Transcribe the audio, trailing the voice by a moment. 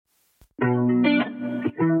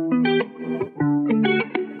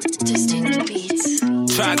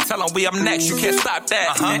Tell them we up next, you can't stop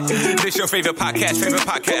that. This your favorite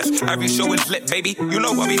podcast. Every show is lit, baby. You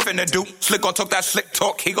know what we finna do. Slick gon' talk that slick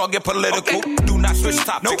talk, he gon' get political. Okay. Do not switch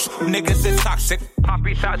topics, niggas is toxic.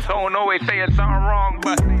 Poppy shots don't always say it's something wrong,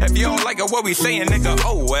 but if you don't like it, what we saying, nigga,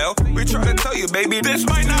 oh well. We try to tell you, baby, this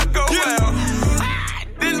might not go well.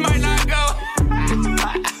 This might not go.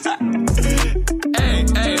 Hey,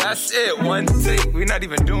 that's it. One take. We're not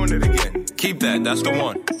even doing it again. Keep that. That's the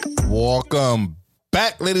one. Welcome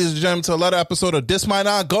back, ladies and gentlemen, to another episode of This Might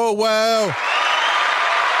Not Go Well.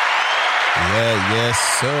 Yes,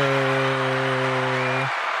 sir.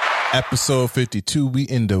 Episode 52. We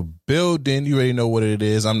in the building. You already know what it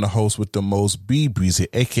is. I'm the host with the most, B Breezy,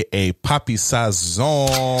 aka Poppy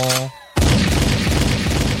Sazon.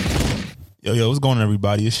 Yo, what's going on,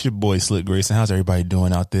 everybody? It's your boy Slick Grayson. How's everybody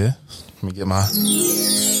doing out there? Let me get my...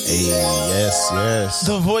 Hey, yes.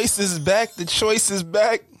 The voice is back. The choice is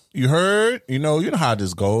back. You heard? You know how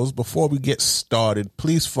this goes. Before we get started,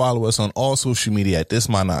 please follow us on all social media at This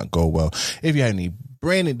Might Not Go Well. If you have any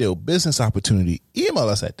branding deal, business opportunity, email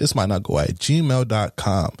us at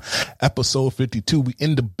thismightnotgo@gmail.com. Episode 52, we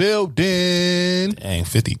in the building. Dang,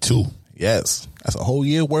 52. Yes. That's a whole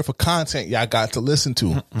year worth of content y'all got to listen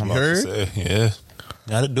to. You heard? Yeah.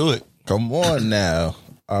 Gotta do it. Come on now.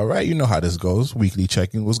 All right, you know how this goes. Weekly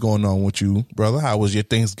check-in. What's going on with you, brother? How was your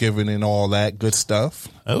Thanksgiving and all that good stuff?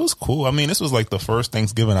 It was cool. I mean, this was like the first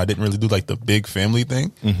Thanksgiving I didn't really do like the big family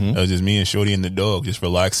thing. Mm-hmm. It was just me and Shorty and the dog just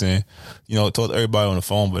relaxing. You know, told everybody on the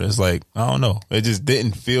phone, but it's like, I don't know. It just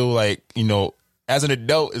didn't feel like, you know, as an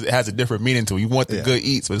adult, it has a different meaning to it. You want the good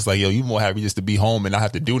eats, but it's like, yo, you more happy just to be home and not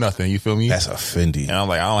have to do nothing. You feel me? That's offending. And I'm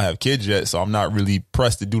like, I don't have kids yet, so I'm not really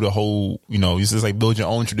pressed to do the whole, you know, it's just like build your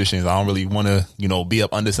own traditions. I don't really want to, you know, be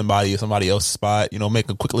up under somebody else's spot, you know, make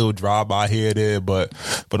a quick little drive by here or there. But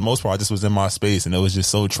for the most part, I just was in my space and it was just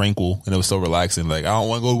so tranquil and it was so relaxing. Like, I don't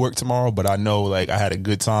want to go to work tomorrow, but I know like I had a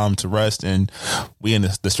good time to rest and we in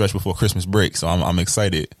the stretch before Christmas break. So I'm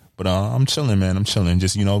excited. But I'm chilling, man. I'm chilling.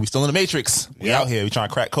 Just, you know, we still in the Matrix. We out here. We trying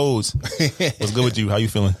to crack codes. What's good with you? How you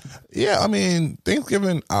feeling? Yeah, I mean,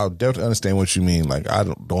 Thanksgiving, I'll definitely understand what you mean. Like, I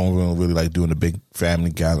don't really like doing a big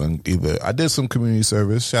family gathering either. I did some community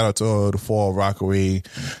service. Shout out to the Fall Rockaway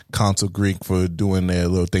Council Greek for doing their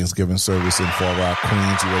little Thanksgiving service in Fall Rock,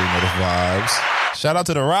 Queens. You already know the vibes. Shout out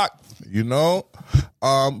to The Rock. You know?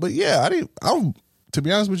 But yeah, to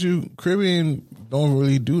be honest with you, Caribbean don't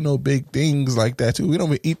really do no big things like that too. We don't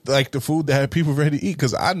even eat like the food that people ready to eat.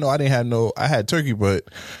 Cause I know I had turkey, but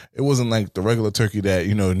it wasn't like the regular turkey that,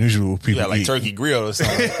 you know, usual people like eat. turkey grill or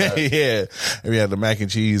something like that. Yeah. And we had the mac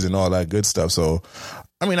and cheese and all that good stuff. So,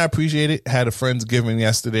 I mean, I appreciate it. Had a Friendsgiving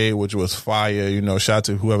yesterday, which was fire. You know, shout out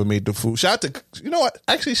to whoever made the food. Shout out to, you know what?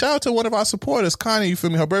 Actually, shout out to one of our supporters, Connie. You feel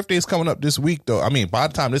me? Her birthday is coming up this week, though. I mean, by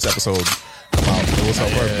the time this episode come out, it was her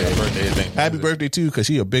birthday. Happy birthday, too, because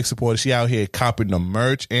she a big supporter. She out here copping the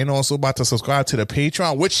merch and also about to subscribe to the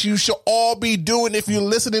Patreon, which you should all be doing if you're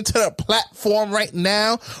listening to the platform right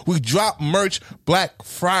now. We drop merch Black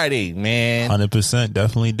Friday, man. 100%.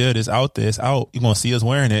 Definitely did. It's out there. It's out. You're going to see us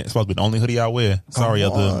wearing it. It's supposed to be the only hoodie I wear. Sorry,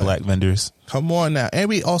 other black vendors. Come on now. And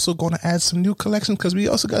we also going to add some new collections because we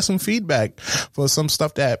also got some feedback for some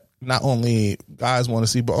stuff that not only guys want to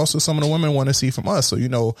see, but also some of the women want to see from us. So, you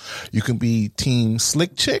know, you can be team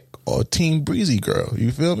slick chick or team breezy girl.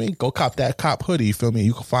 You feel me? Go cop that cop hoodie. You feel me?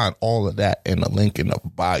 You can find all of that in the link in the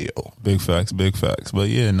bio. Big facts. But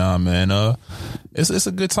yeah, nah, man. It's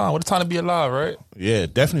a good time. What a time to be alive, right? Yeah,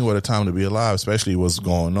 definitely what a time to be alive, especially what's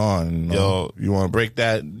going on. Yo, you want to break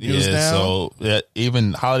that news down? So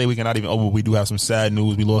even holiday weekend not even over. We do have some sad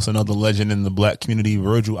news. We lost another legend in the black community,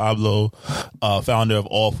 Virgil Abloh, founder of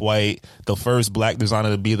Off-White, the first black designer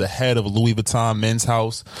to be the head of Louis Vuitton Men's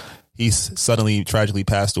House. He's suddenly tragically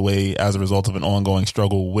passed away as a result of an ongoing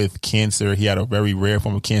struggle with cancer. He had a very rare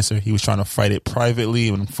form of cancer. He was trying to fight it privately,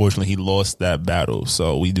 and unfortunately he lost that battle.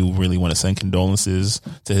 So we do really want to send condolences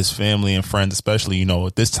to his family and friends, especially, you know,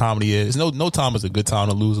 at this time of the year. No time is a good time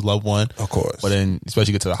to lose a loved one. Of course. But then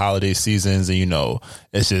especially get to the holiday seasons and, you know,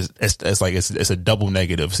 it's just, it's like, it's a double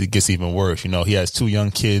negative. So it gets even worse. You know, he has 2 young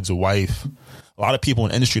kids, a wife, a lot of people in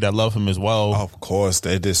the industry that love him as well. Of course.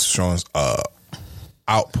 They're just showing,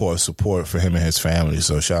 outpour support for him and his family,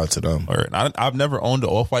 so shout out to them. I've never owned an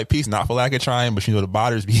Off-White piece, not for lack of trying, but you know the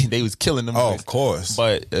botters they was killing them. Oh, of course.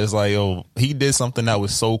 But it's like, yo, he did something that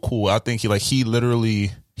was so cool. I think he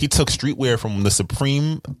literally took streetwear from the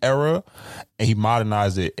Supreme era and he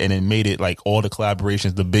modernized it and then made it like all the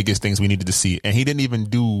collaborations, the biggest things we needed to see. And he didn't even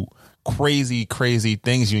do crazy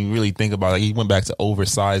things you really think about. Like he went back to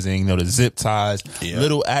oversizing, you know, the zip ties,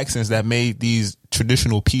 little accents that made these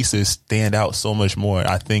traditional pieces stand out so much more.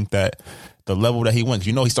 I think that the level that he went.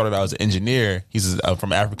 You know, he started out as an engineer. He's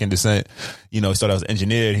from African descent. You know, he started out as an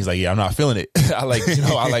engineer. And he's like, yeah, I'm not feeling it. I like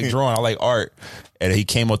drawing. I like art. And he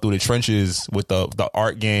came up through the trenches with the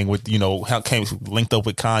art gang, with, you know, came linked up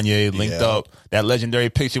with Kanye, linked up that legendary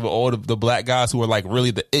picture with all the black guys who were like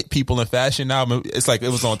really the it people in fashion now. It's like it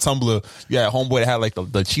was on Tumblr. You had a homeboy that had like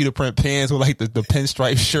the cheetah print pants with like the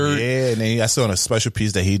pinstripe shirt. Yeah, and then I saw on a special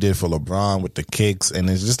piece that he did for LeBron with the kicks, and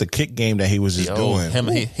it's just a kick game that he was just doing.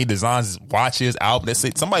 He designs watches, albums.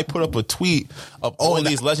 Somebody put up a tweet of all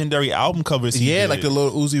these legendary album covers. Yeah, like the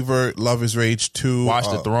Lil Uzi Vert, Love Is Rage 2, Watch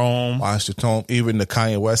the Throne, even the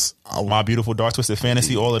Kanye West, My Beautiful Dark Twisted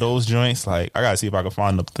Fantasy, all of those joints. Like, I gotta see if I can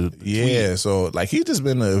find the tweet. So like he just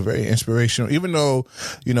been a very inspirational. Even though,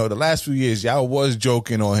 you know, the last few years y'all was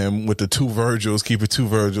joking on him with the 2 Virgils, keep it 2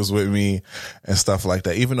 Virgils with me and stuff like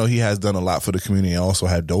that. Even though he has done a lot for the community and also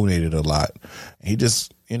had donated a lot, he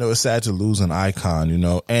just, you know, it's sad to lose an icon, you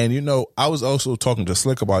know. And, you know, I was also talking to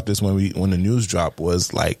Slick about this when the news drop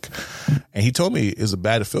was like, and he told me it's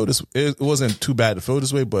bad to feel this. It wasn't too bad to feel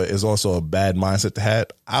this way, but it's also a bad mindset to have.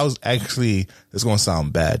 I was actually, it's going to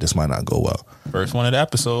sound bad. This might not go well. First one of the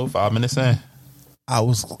episode, 5 minutes in. I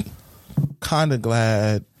was kind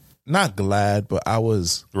of not glad, but I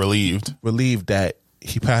was relieved that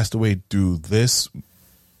he passed away through this.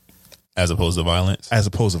 As opposed to violence,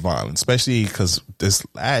 especially because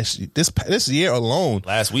this year alone,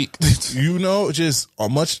 last week, you know, just a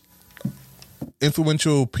much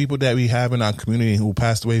influential people that we have in our community who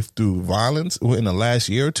passed away through violence in the last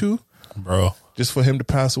year or two, bro. Just for him to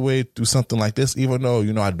pass away through something like this, even though,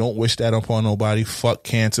 you know, I don't wish that upon nobody. Fuck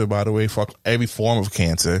cancer, by the way. Fuck every form of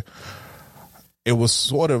cancer. It was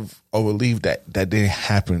sort of a relief that didn't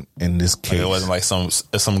happen in this case. Like it wasn't like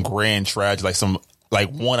some grand tragedy, like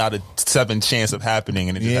 1 out of 7 chance of happening,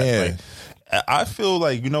 and it just happened. Like, I feel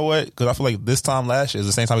like, you know what? Because I feel like this time last year is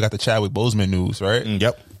the same time we got the Chadwick Boseman news, right?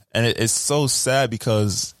 Yep. And it's so sad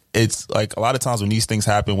because it's like a lot of times when these things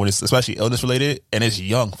happen, when it's especially illness related, and it's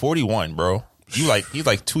young, 41, bro. He's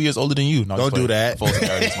like 2 years older than you. No, don't do that. False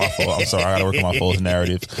narrative. It's my fault. I'm sorry. I gotta work on my false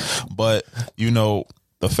narrative. But you know,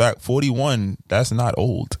 the fact 41, that's not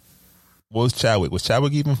old. What was Chadwick? Was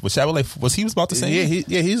Chadwick like, was he about the same?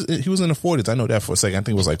 Yeah, he was in the 40s. I know that for a second. I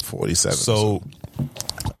think it was like 47. So,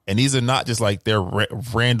 and these are not just like they're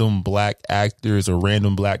random black actors or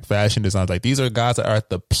random black fashion designers. Like these are guys that are at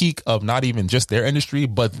the peak of not even just their industry,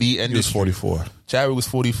 but the industry. He was 44. Chadwick was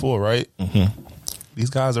 44, right? Mm-hmm. These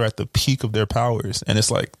guys are at the peak of their powers, and it's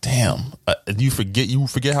like, damn, you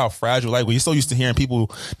forget how fragile life. We're so used to hearing people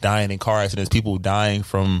dying in car accidents, people dying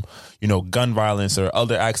from, you know, gun violence or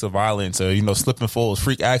other acts of violence, or, you know, slip and falls,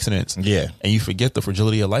 freak accidents. Yeah, and you forget the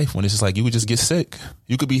fragility of life when it's just like you would just get sick.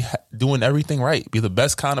 You could be doing everything right, be the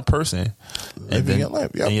best kind of person, living your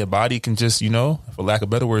life, and your body can just, you know, for lack of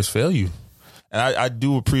better words, fail you. And I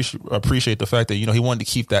do appreciate the fact that, you know, he wanted to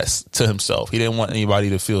keep that to himself. He didn't want anybody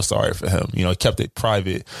to feel sorry for him. You know, he kept it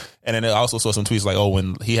private. And then I also saw some tweets like, oh,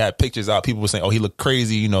 when he had pictures out, people were saying, oh, he looked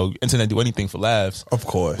crazy. You know, internet do anything for laughs. Of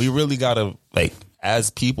course. We really got to, like, as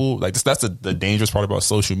people, like, that's the dangerous part about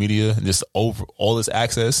social media and just over all this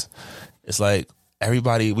access. It's like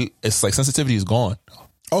everybody, it's like sensitivity is gone.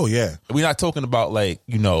 Oh, yeah. We're not talking about, like,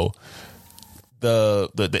 you know,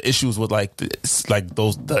 the issues with the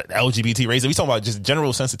LGBT race. We talking about just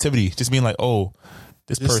general sensitivity, just being like, oh,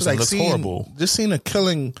 this person looks horrible. Just seeing a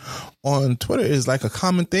killing on Twitter is like a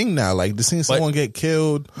common thing now. Like just seeing someone get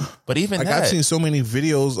killed. But even like I've seen so many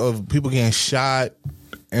videos of people getting shot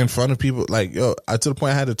in front of people. Like to the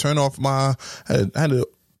point I had to turn off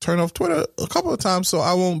turn off Twitter a couple of times so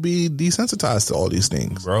I won't be desensitized to all these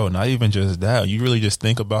things. Bro, not even just that. You really just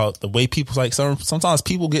think about the way people like sometimes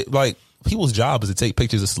people get like. People's job is to take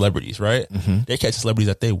pictures of celebrities, right? Mm-hmm. They catch celebrities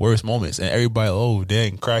at their worst moments, and everybody, oh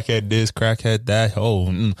dang, crackhead this, crackhead that.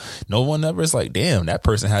 Oh, no one ever is like, damn, that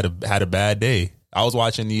person had a bad day. I was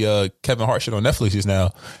watching the Kevin Hart shit on Netflix just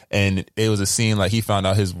now, and it was a scene like he found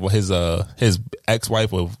out his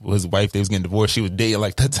ex-wife or his wife, they was getting divorced. She was dating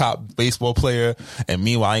like the top baseball player, and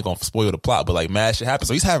meanwhile, I ain't gonna spoil the plot, but like mad shit happened.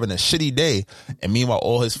 So he's having a shitty day, and meanwhile,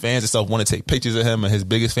 all his fans and stuff want to take pictures of him and his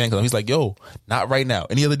biggest fan club. He's like, yo, not right now.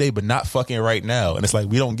 Any other day, but not fucking right now. And it's like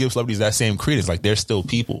we don't give celebrities that same credence. Like they're still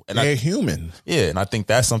people, and they're human. Yeah, and I think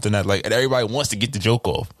that's something that like everybody wants to get the joke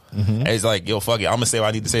off. Mm-hmm. And it's like, yo, fuck it. I'm gonna say what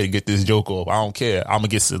I need to say to get this joke off. I don't care. Let me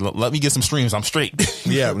get some streams. I'm straight.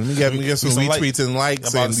 Yeah, let me get some retweets and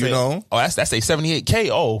likes, and you know. Oh, that's a 78K.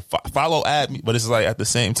 Oh, follow, add me. But it's like at the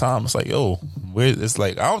same time, it's like, yo, it's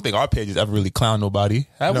like I don't think our pages ever really clown nobody.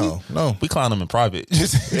 No, we clown them in private.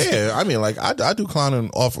 Yeah, I mean, like I do clowning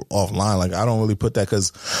offline. Like I don't really put that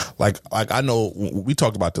because, like I know we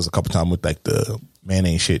talked about this a couple times with like the man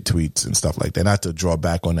ain't shit tweets and stuff like that. Not to draw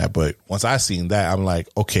back on that, but once I seen that, I'm like,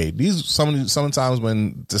 okay, sometimes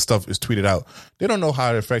when this stuff is tweeted out, they don't know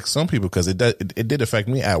how it affects some people, because it did affect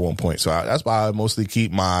me at one point. So that's why I mostly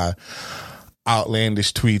keep my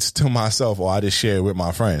outlandish tweets to myself, or I just share it with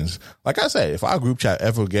my friends. Like I said, if our group chat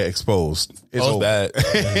ever get exposed, it's bad.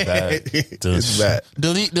 It's bad. It's bad.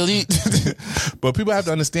 Delete. But people have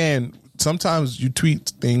to understand, sometimes you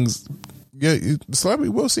tweet things, the celebrity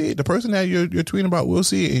will see it. The person that you're tweeting about will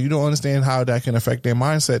see it, and you don't understand how that can affect their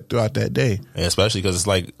mindset throughout that day. Yeah, especially because it's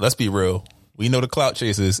like, let's be real. We know the clout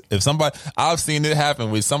chasers. If somebody, I've seen it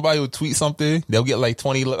happen with somebody who tweet something, they'll get like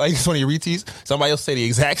 20 retweets. Somebody will say the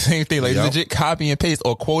exact same thing, like legit copy and paste,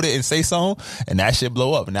 or quote it and say something, and that shit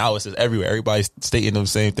blow up. Now it's just everywhere. Everybody's stating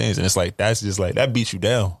those same things, and it's like, that's just like, that beats you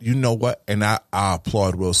down. You know what? And I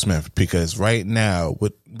applaud Will Smith, because right now,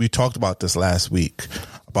 we talked about this last week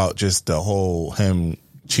about just the whole him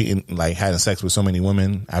cheating, like having sex with so many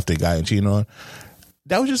women after he got cheated on.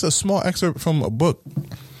 That was just a small excerpt from a book.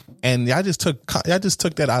 And I just took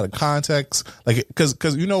that out of context, like,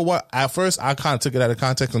 because you know what? At first, I kind of took it out of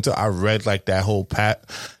context until I read like that whole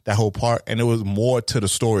part, and it was more to the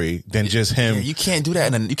story than just him. Yeah, you can't do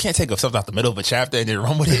that, and you can't take something out the middle of a chapter and then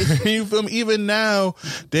run with it. You feel me? Even now,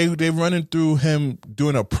 they running through him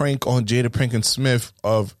doing a prank on Jada Pinkett Smith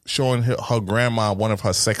of showing her grandma one of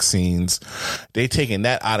her sex scenes. They taking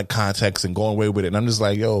that out of context and going away with it, and I'm just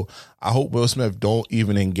like, yo, I hope Will Smith don't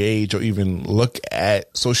even engage or even look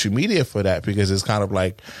at social media for that, because it's kind of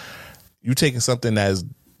like you taking something that's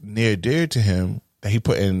near dear to him that he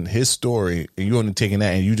put in his story, and you only taking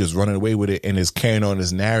that and you just running away with it, and is carrying on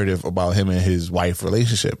this narrative about him and his wife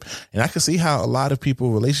relationship. And I can see how a lot of people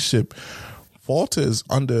relationship falters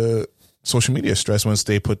under social media stress once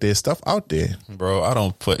they put their stuff out there. Bro, I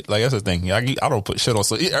don't put, like, that's the thing. I don't put shit on.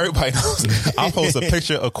 So everybody knows. I'll post a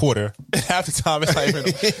picture a quarter. Half the time it's not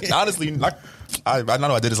even, honestly, like, I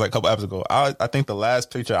know I did this like a couple episodes ago. I think the last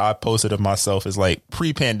picture I posted of myself is like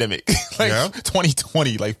pre-pandemic, like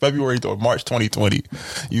 2020, like February or March 2020.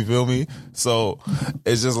 You feel me? So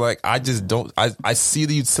it's just like, I just don't, I see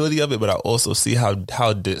the utility of it, but I also see how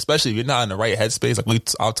especially if you're not in the right headspace. Like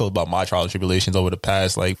I've told about my trials and tribulations over the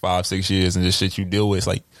past like 5-6 years, and just shit you deal with. It's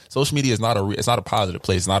like social media is it's not a positive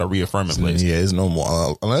place. It's not a reaffirming place. Yeah, it's no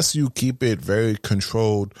more. Unless you keep it very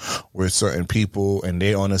controlled with certain people and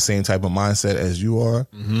they on the same type of mindset as you are.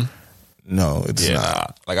 Mm-hmm. No, it's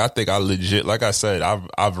not. Like, I think I legit, like I said,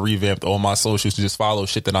 I've revamped all my socials to just follow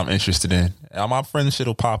shit that I'm interested in. And my friends' shit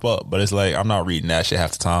will pop up, but it's like, I'm not reading that shit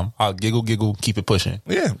half the time. I'll giggle, keep it pushing.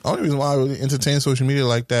 Yeah. The only reason why I really entertain social media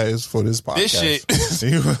like that is for this podcast. This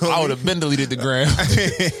shit, I would have been deleted the gram.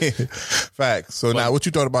 Facts. So now, what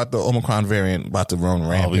you thought about the Omicron variant about to run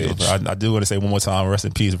rampage? I do want to say one more time, rest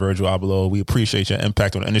in peace, Virgil Abloh. We appreciate your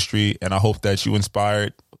impact on the industry, and I hope that you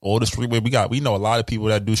inspired all the streetwear we got. We know a lot of people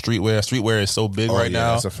that do streetwear. Streetwear is so big right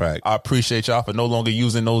now. That's a fact. I appreciate y'all for no longer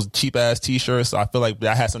using those cheap ass t-shirts. I feel like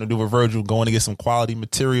that has something to do with Virgil going to get some quality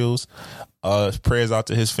materials. Prayers out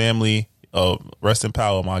to his family. Rest in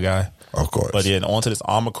power, my guy. Of course. But then on to this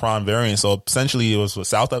Omicron variant. So essentially it was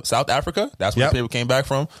South Africa. That's where the paper came back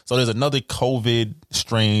from. So there's another COVID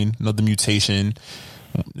strain, another mutation.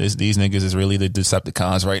 These niggas is really the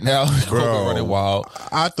Decepticons right now. Bro, running wild.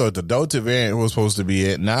 I thought the Delta variant was supposed to be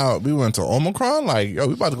it. Now we went to Omicron. Like, yo,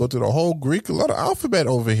 we about to go through the whole Greek letter alphabet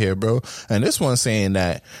over here, bro. And this one's saying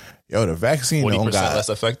that, yo, the vaccine 40% less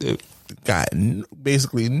effective. Got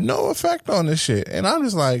basically no effect on this shit. And I'm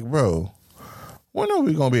just like, bro, when are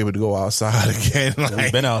we gonna be able to go outside again? Like,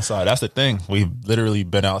 we've been outside. That's the thing. We've literally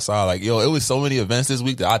been outside. Like, yo, it was so many events this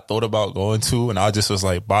week that I thought about going to, and I just was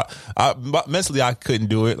like, mentally I couldn't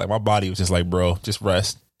do it. Like, my body was just like, bro, just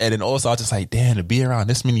rest. And then also I was just like, damn, to be around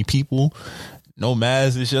this many people, no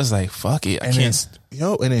mask, it's just like, fuck it. I can't.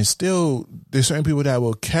 And then still, there's certain people that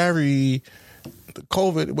will carry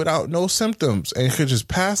COVID without no symptoms and could just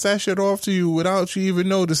pass that shit off to you without you even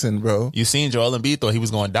noticing, bro. You seen Joel Embiid thought he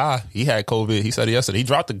was going to die. He had COVID. He said it yesterday. He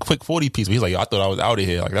dropped a quick 40 piece, but he's like, yo, I thought I was out of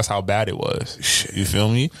here. Like, that's how bad it was. Shit. You feel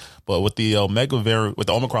me? But with the with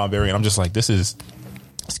the Omicron variant, I'm just like, this is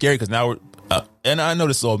scary, because now and I know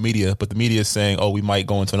this is all media, but the media is saying, oh, we might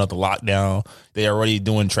go into another lockdown. They're already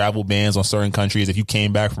doing travel bans on certain countries. If you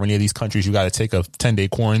came back from any of these countries, you got to take a 10-day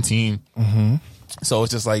quarantine. Mm-hmm. So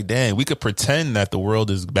it's just like, damn, we could pretend that the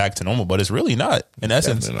world is back to normal, but it's really not, in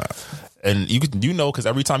essence. And you know, because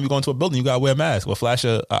every time you go into a building, you got to wear a mask or flash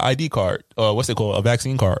a ID card, or what's it called, a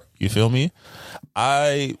vaccine card. You feel me?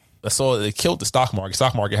 I it killed the stock market.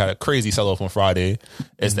 Stock market had a crazy sell off on Friday.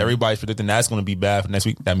 Everybody's predicting that's going to be bad for next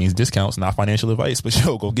week. That means discounts, not financial advice. But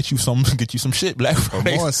go get you some shit. Black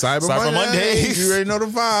Friday, come on, Cyber Mondays. You already know the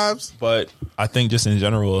vibes. But I think just in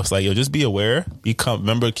general, it's like, just be aware.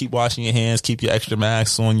 Remember, keep washing your hands. Keep your extra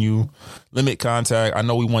masks on you. Limit contact. I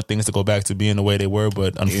know we want things to go back to being the way they were,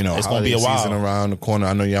 but it's going to be a while. Season around the corner.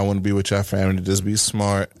 I know y'all want to be with your family. Just be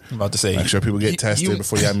smart. I'm about to say, make sure people get tested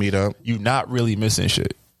before y'all meet up. You're not really missing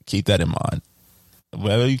shit. Keep that in mind.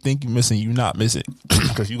 Whatever you think you're missing, you're not missing.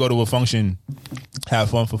 Because you go to a function, have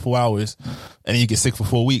fun for 4 hours, and then you get sick for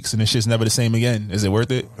 4 weeks, and the shit's never the same again. Is it worth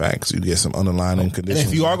it? Facts. You get some underlying conditions.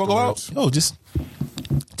 And if you are going to go out, just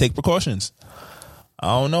take precautions. I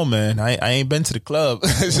don't know, man. I ain't been to the club.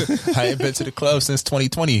 I ain't been to the club since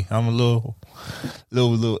 2020. I'm a little You're a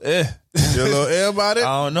little about it?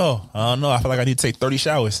 I don't know. I feel like I need to take 30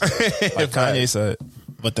 showers. Like Kanye said.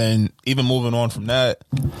 But then, even moving on from that,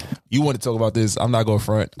 you want to talk about this. I'm not going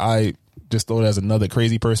front. I just thought as another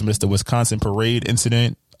crazy person, but it's the Wisconsin parade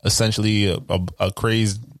incident. Essentially, a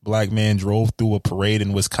crazed black man drove through a parade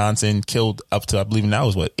in Wisconsin, killed up to, I believe now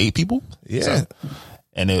was 8 people? Yeah.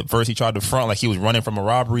 And at first he tried to front like he was running from a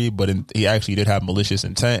robbery, but he actually did have malicious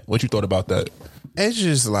intent. What you thought about that? It's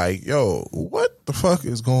just like, yo, what the fuck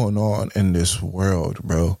is going on in this world,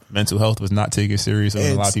 bro? Mental health was not taken serious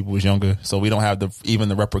when a lot of people was younger. So we don't have even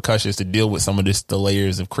the repercussions to deal with some of the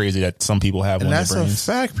layers of crazy that some people have on their brains. And that's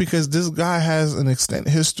a fact, because this guy has an extent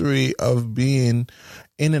history of being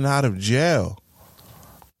in and out of jail.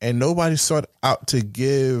 And nobody sought out to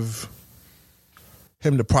give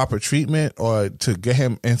him the proper treatment or to get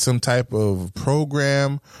him in some type of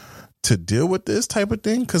program to deal with this type of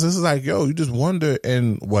thing. Because this is like, yo, you just wonder,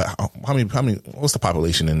 and how many what's the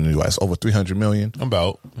population in the U.S.? Over 300 million?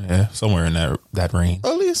 About, somewhere in that range.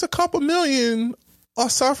 At least a couple million are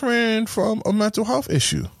suffering from a mental health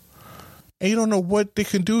issue, and you don't know what they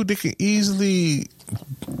can do. They can easily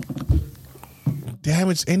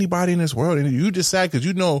damage anybody in this world, and you decide, because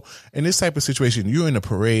you know in this type of situation you're in a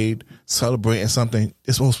parade celebrating something.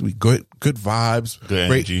 It's supposed to be good vibes,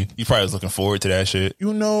 good energy. You probably was looking forward to that shit.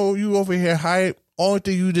 You know, you over here hype. Only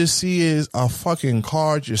thing you just see is a fucking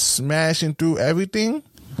car just smashing through everything.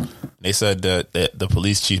 They said that the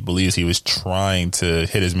police chief believes he was trying to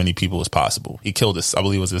hit as many people as possible. He killed I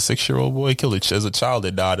believe it was a 6-year-old boy. He killed as a child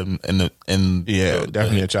that died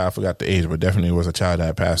definitely a child. I forgot the age, but definitely was a child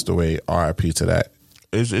that passed away. R.I.P. to that.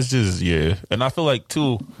 It's just, and I feel like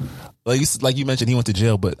too, like you mentioned, he went to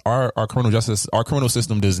jail, but our criminal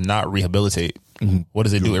system does not rehabilitate. Mm-hmm. What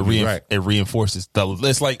does it do? It reinforces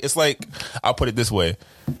it's like I'll put it this way: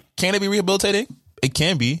 can it be rehabilitating? It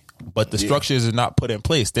can be, but the structures are not put in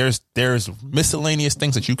place. There's miscellaneous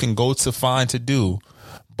things that you can go to find to do,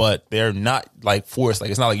 but they're not like forced.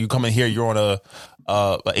 Like, it's not like you come in here, you're on a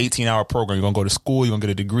 18-hour program. You're gonna go to school, you're gonna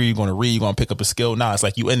get a degree, you're gonna read, you're gonna pick up a skill. Nah, it's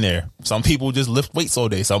like you in there. Some people just lift weights all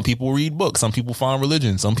day. Some people read books. Some people find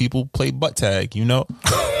religion. Some people play butt tag. You know,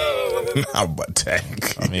 not butt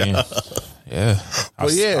tag. I mean, yeah. But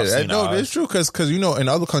it's true, because you know, in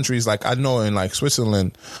other countries, like I know in like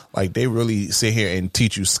Switzerland, like they really sit here and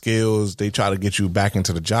teach you skills. They try to get you back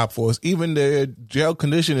into the job force. Even their jail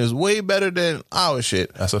condition is way better than our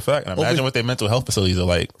shit. That's a fact. And imagine what their mental health facilities are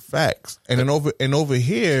like. Facts. And then over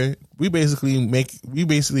here, we basically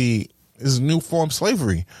is new form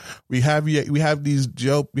slavery. We have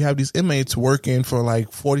these inmates working for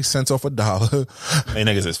like 40 cents off a dollar. They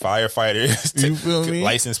niggas is firefighters. You feel me?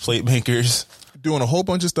 License plate makers, doing a whole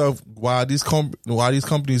bunch of stuff while these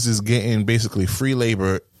companies is getting basically free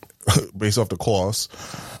labor based off the cost.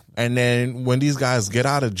 And then when these guys get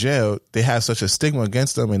out of jail, they have such a stigma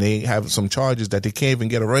against them, and they have some charges that they can't even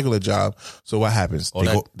get a regular job. So what happens?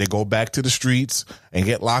 They go back to the streets and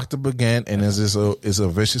get locked up again, and it's a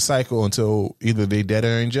vicious cycle until either they dead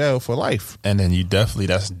or in jail for life. And then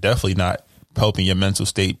that's definitely not helping your mental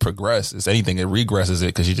state progress. It's anything, it regresses it,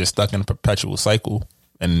 because you're just stuck in a perpetual cycle.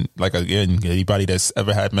 And like, again, anybody that's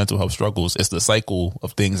ever had mental health struggles, it's the cycle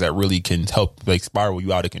of things that really can help like spiral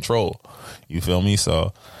you out of control. You feel me?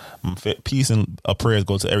 So peace and prayers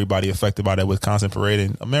go to everybody affected by that Wisconsin parade.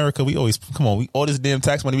 In America, we all this damn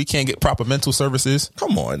tax money, we can't get proper mental services.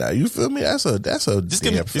 Come on now, you feel me? That's a just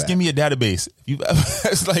give me a database.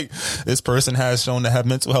 It's like, this person has shown to have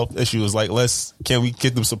mental health issues. Like, can we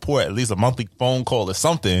get them support? At least a monthly phone call or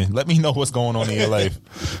something. Let me know what's going on in your life.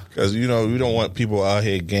 Because you know, we don't want people out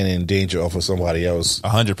here getting in danger off of somebody else.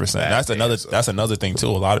 100%. That's another thing too.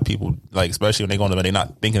 A lot of people, like, especially when they go to bed, they're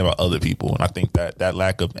not thinking about other people, and I think that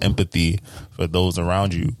lack of empathy for those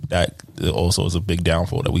around you, that also is a big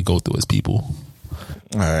downfall that we go through as people.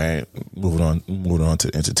 All right, moving on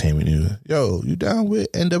to entertainment news. Yo, you down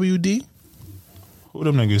with NWD? Who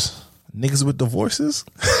them niggas? Niggas with divorces?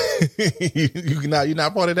 You're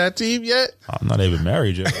not part of that team yet? I'm not even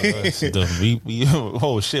married yet.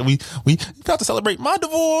 Oh shit, we got to celebrate my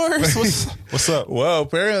divorce. What's up? Well,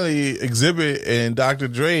 apparently Exhibit and Dr.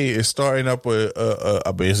 Dre is starting up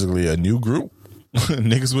a basically a new group.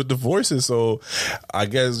 Niggas with divorces. So I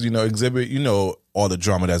guess, Exhibit, all the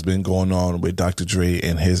drama that's been going on with Dr. Dre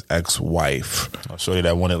and his ex-wife. I'll show you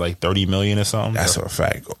that wanted like 30 million or something. That's a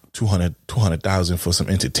fact. 200,000 for some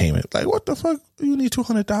entertainment. Like, what the fuck? You need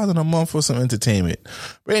 200,000 a month for some entertainment.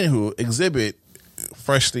 But anywho, Exhibit,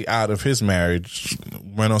 freshly out of his marriage,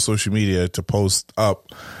 went on social media to post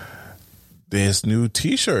up this new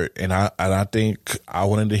T-shirt, and I think I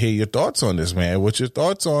wanted to hear your thoughts on this, man. What's your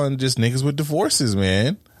thoughts on just niggas with divorces,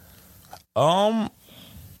 man?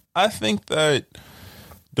 I think that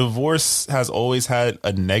divorce has always had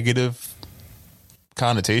a negative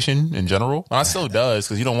connotation in general. And it still does,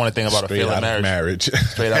 because you don't want to think about Straight a failing marriage.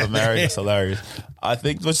 Straight out of marriage. That's hilarious. I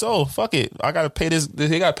think, but so fuck it. I gotta pay this.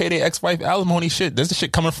 They gotta pay their ex-wife alimony shit. There's the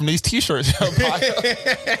shit coming from these T-shirts.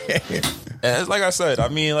 And it's like I said. I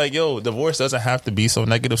mean, like, divorce doesn't have to be so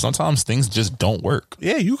negative. Sometimes things just don't work.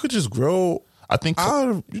 Yeah, you could just grow. I think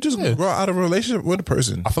grow out of a relationship with a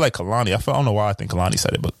person. I feel like Kalani. I don't know why I think Kalani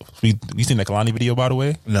said it, but you seen that Kalani video, by the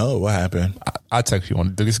way? No, what happened? I text you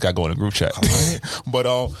on this guy going in group chat. But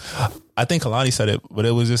I think Kalani said it, but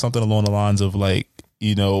it was just something along the lines of like,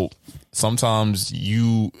 sometimes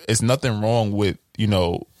it's nothing wrong with,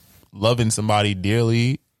 loving somebody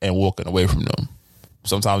dearly and walking away from them.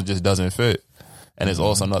 Sometimes it just doesn't fit. And there's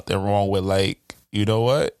also nothing wrong with like, you know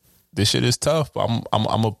what? This shit is tough, but I'm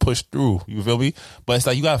gonna push through. You feel me? But it's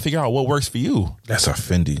like you gotta figure out what works for you. That's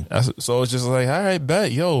offending. So it's just like, all right,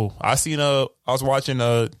 bet. Yo, I was watching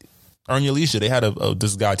Earn Your Leisure. They had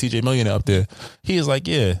this guy, TJ Millionaire, up there. He is like,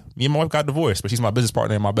 yeah, me and my wife got divorced, but she's my business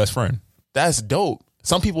partner and my best friend. That's dope.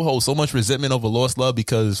 Some people hold so much resentment over lost love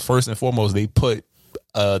because first and foremost, they put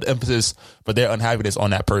the emphasis for their unhappiness on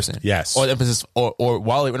that person. Yes. Or the emphasis, or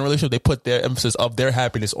while they're in a relationship, they put their emphasis of their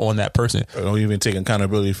happiness on that person. Or don't even take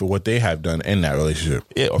accountability for what they have done in that relationship.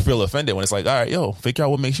 Yeah, or feel offended when it's like, all right, figure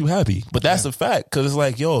out what makes you happy. But that's a fact, because it's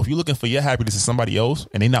like, if you're looking for your happiness in somebody else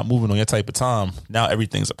and they're not moving on your type of time, now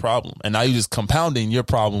everything's a problem. And now you're just compounding your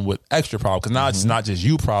problem with extra problems, because now it's not just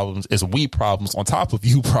you problems, it's we problems on top of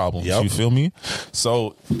you problems. Yep. You feel me?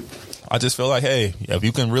 So I just feel like, hey, if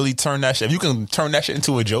you can really turn that shit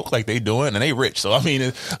into a joke like they doing, and they rich. So I mean,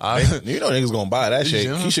 niggas gonna buy that shit.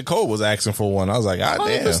 Keisha Cole was asking for one. I was like, damn.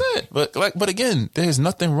 100%. But again, there's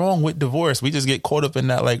nothing wrong with divorce. We just get caught up in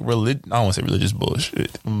that like I don't want to say religious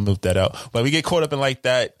bullshit. I'm gonna move that out. But we get caught up in like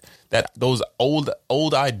those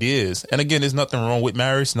old ideas. And again, there's nothing wrong with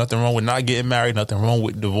marriage, nothing wrong with not getting married, nothing wrong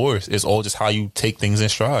with divorce. It's all just how you take things in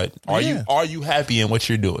stride. Are you happy in what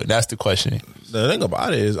you're doing? That's the question. The thing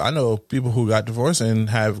about it is, I know people who got divorced and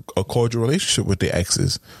have a cordial relationship with their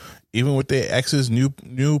exes, even with their ex's new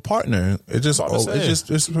partner. It's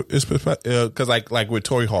because like with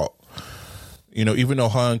Tori Hawk, even though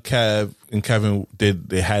her and Kevin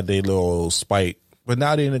they had their little spite, but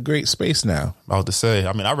now they're in a great space now. About to say,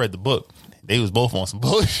 I mean, I read the book. They was both on some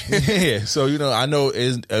bullshit. Yeah, so I know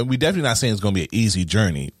we definitely not saying it's going to be an easy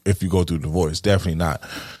journey if you go through divorce. Definitely not,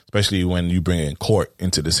 especially when you bring in court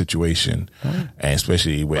into the situation, and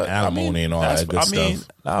especially with alimony and all that good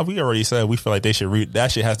stuff. We already said we feel like they should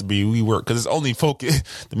that shit has to be reworked, because it's only focus.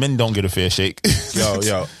 The men don't get a fair shake.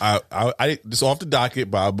 Yo, I this off the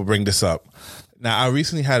docket, but I'll bring this up. Now, I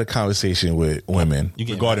recently had a conversation with women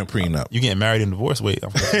regarding prenup. You getting married and divorced? Wait,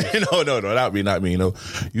 no, not me.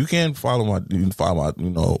 You can follow my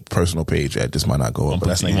personal page at This Might Not Go Up. But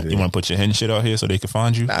that's you want to put your hidden shit out here so they can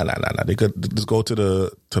find you? Nah. They could just go to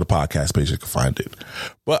the podcast page. They can find it.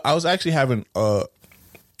 But I was actually having a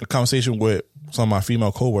conversation with some of my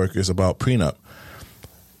female coworkers about prenup.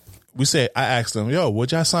 I asked them,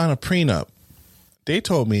 would y'all sign a prenup? They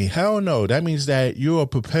told me, hell no. That means that you are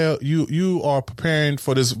preparing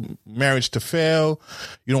for this marriage to fail.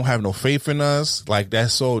 You don't have no faith in us. Like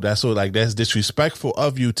that's disrespectful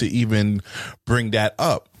of you to even bring that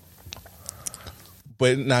up.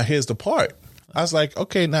 But now here's the part. I was like,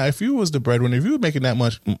 okay, now if you was the breadwinner, if you were making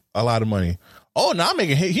a lot of money,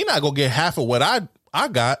 he not gonna get half of what I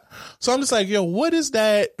got. So I'm just like, what is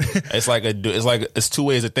that? It's two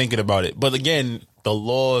ways of thinking about it. But again, the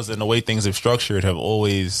laws and the way things have structured have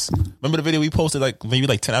always. Remember the video we posted maybe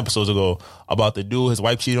 10 episodes ago about the dude, his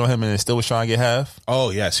wife cheated on him and still was trying to get half?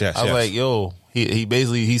 Oh, yes. I was like, he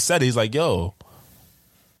basically, he said, he's like,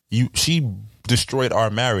 she destroyed our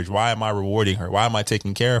marriage. Why am I rewarding her? Why am I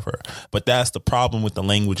taking care of her? But that's the problem with the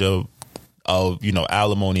language of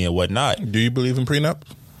alimony and whatnot. Do you believe in prenup?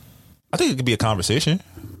 I think it could be a conversation.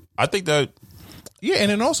 I think that. Yeah,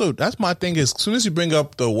 and then also that's my thing is as soon as you bring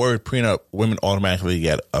up the word prenup, women automatically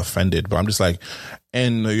get offended. But I'm just like,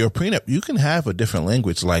 in your prenup, you can have a different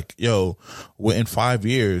language. Like, yo, in 5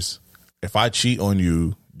 years, if I cheat on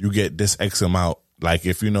you, you get this X amount. Like,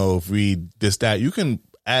 if we this, that, you can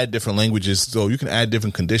add different languages. So you can add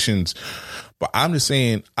different conditions. But I'm just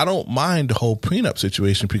saying, I don't mind the whole prenup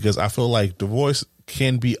situation because I feel like divorce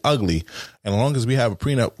can be ugly. And as long as we have a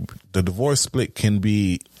prenup, the divorce split can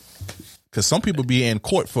be, because some people be in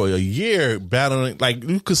court for a year battling, like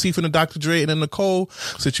you could see from the Dr. Dre and the Nicole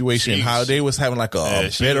situation, how they was having like a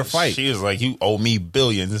bitter fight. She was like, you owe me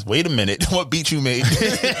billions. Wait a minute. What beat you made?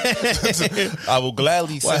 I will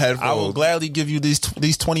gladly give you these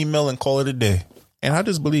 20 mil and call it a day. And I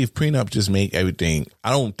just believe prenup just make everything.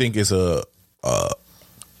 I don't think it's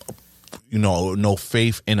no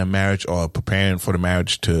faith in a marriage or preparing for the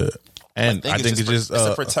marriage to end. I think it's just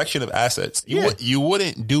a protection of assets. You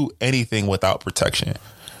wouldn't do anything without protection.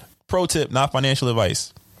 Pro tip, not financial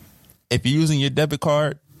advice. If you're using your debit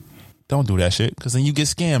card, don't do that shit because then you get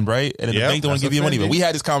scammed, right? And then the bank don't want to give you money. But we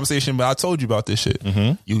had this conversation, but I told you about this shit.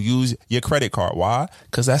 Mm-hmm. You use your credit card. Why?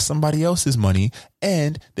 Because that's somebody else's money,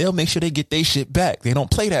 and they'll make sure they get their shit back. They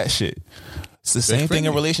don't play that shit. It's the same thing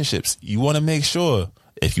in relationships. You want to make sure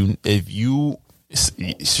if you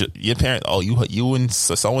your parent, you and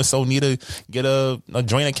so and so need to get a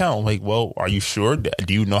joint account. Like, well, are you sure?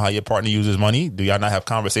 Do you know how your partner uses money? Do y'all not have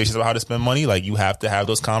conversations about how to spend money? Like, you have to have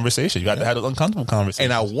those conversations. You have to have those uncomfortable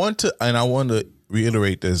conversations. And I want to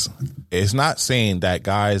reiterate this. It's not saying that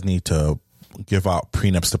guys need to give out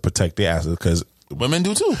prenups to protect their assets because women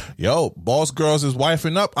do too. Yo, boss girls is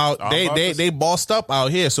wifing up out. They bossed up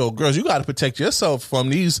out here. So girls, you got to protect yourself from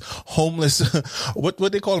these homeless. What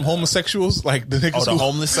they call them, homosexuals? Like the niggas. The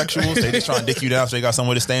homeless sexuals. They just trying to dick you down so they got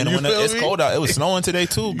somewhere to stay in the winter. It's cold out. It was snowing today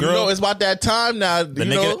too, girl. It's about that time now. If the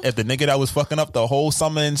nigga that was fucking up the whole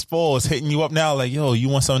summer in fall is hitting you up now, like, yo, you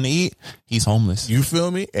want something to eat? He's homeless. You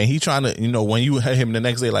feel me? And he trying to, when you hit him the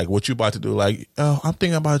next day, like, what you about to do? Like, oh, I'm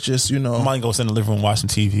thinking about just, I might go sit in the living room watching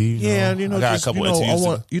TV. Yeah, I got a couple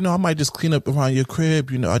I might just clean up around your crib.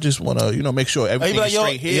 I just want to, make sure everything is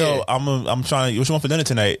straight here. Yo, I'm trying to, what you want for dinner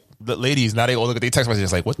tonight? The ladies, now they all look at their text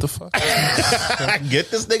messages like, what the fuck?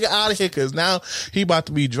 Get this nigga out of here, because now he about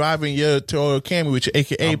to be driving your Toyota Camry with your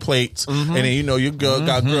AKA plates. Mm-hmm. And then, your girl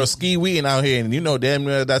got girl ski weeing out here, and damn,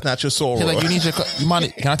 that's not your soul. Like,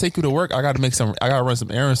 can I take you to work? I got to run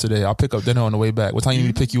some errands today. I'll pick up dinner on the way back. What time you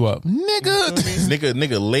need to pick you up?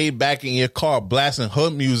 Nigga laid back in your car blasting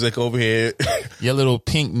hood music over here. Your little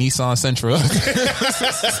pink Nissan Sentra.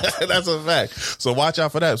 That's a fact. So watch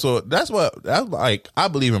out for that. So that's like, I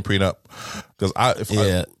believe in prenup, because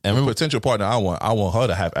a potential partner I want her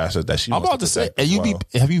to have assets that she. I'm about to say,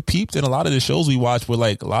 have you peeped in a lot of the shows we watch where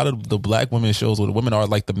like a lot of the black women shows where the women are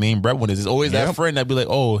like the main breadwinners? There's always that friend that be like,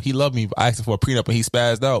 oh, he loved me, I asked him for a prenup and he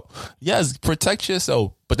spazzed out. Yes, protect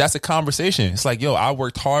yourself, but that's a conversation. It's like, yo, I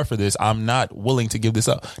worked hard for this. I'm not willing to give this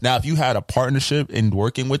up. Now, if you had a partnership in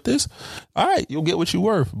working with this, all right, you'll get what you're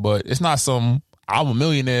worth. But it's not I'm a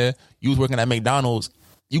millionaire. You was working at McDonald's.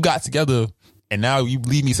 You got together. And now you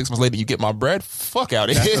leave me 6 months later, you get my bread? Fuck out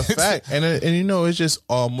of here. That's a fact. And it's just,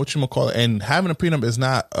 whatchamacallit. And having a prenup is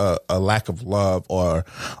not a lack of love or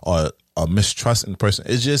a mistrust in the person.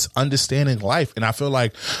 It's just understanding life. And I feel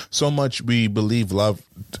like so much we believe love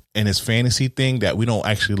in this fantasy thing that we don't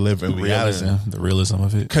actually live in reality. The realism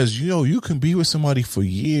of it. Because, you can be with somebody for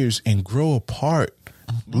years and grow apart.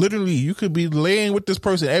 Literally, you could be laying with this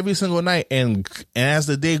person every single night, and as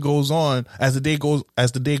the day goes, like,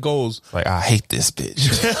 I hate this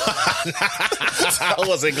bitch. I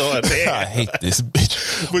wasn't going there. I hate this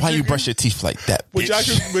bitch. But why you brush your teeth like that,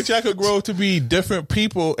 bitch? But y'all could grow to be different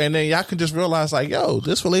people, and then y'all can just realize, like, yo,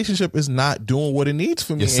 this relationship is not doing what it needs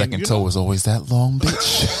for me. Your second toe is always that long,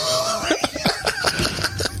 bitch.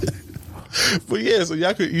 But yeah, so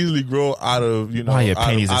y'all could easily grow out of, why your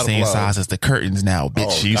panties the same size as the curtains now, bitch? Oh,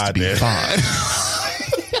 she used to be fine.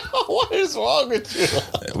 What is wrong with you?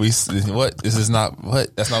 This is not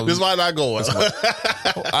what? That's not. This is why not going. All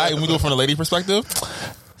right, we go from the lady perspective.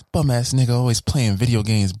 Bum ass nigga always playing video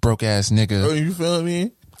games. Broke ass nigga. Oh, you feel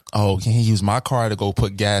me? Oh, can he use my car to go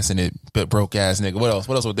put gas in it? But broke ass nigga. What else?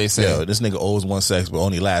 What else would they say? Yo, this nigga owes one sex, but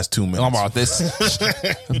only lasts 2 minutes. I'm about this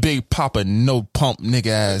big papa no pump nigga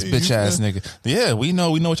ass bitch ass nigga. Yeah, we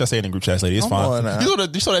know what y'all saying in group chats, lady. It's fine.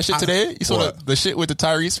 You saw that shit today? You saw the shit with the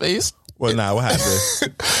Tyrese face? Well, nah, what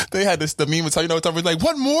happened? They had this, the meme would tell you know, it's like,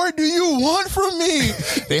 what more do you want from me?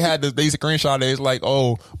 They had this, they screenshot it. It's like,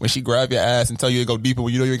 oh, when she grab your ass and tell you to go deeper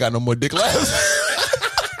when you know you ain't got no more dick left.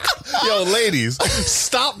 Yo, ladies,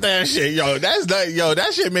 stop that shit. Yo, that's not, yo,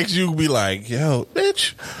 that shit makes you be like, yo,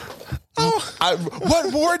 bitch. Oh,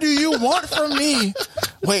 what more do you want from me?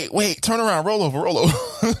 Wait, turn around, roll over.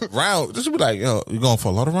 Round, this would be like, yo, you going for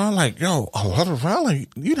a lot of round? Like, yo, a lot of round? Like,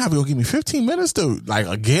 you'd have to go give me 15 minutes to, like,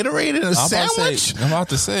 a Gatorade and a sandwich? I'm about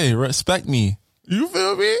to say, respect me. You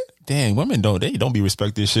feel me? Damn, women don't be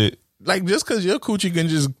respecting shit. Like, just because your coochie can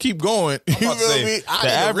just keep going. You feel me? The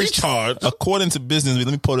average, according to business, let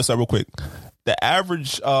me pull this up real quick. The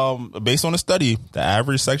average, based on a study, the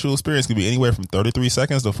average sexual experience can be anywhere from 33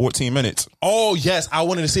 seconds to 14 minutes. Oh, yes. I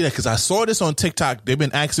wanted to see that because I saw this on TikTok. They've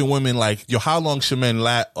been asking women, like, yo, how long should men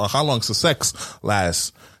last, or how long should sex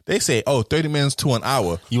last? They say, 30 minutes to an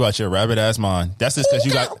hour. You out your rabbit ass mind. That's just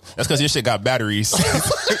because that's because your shit got batteries.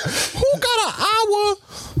 Who got an hour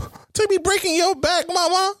to be breaking your back,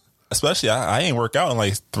 mama? Especially, I ain't worked out in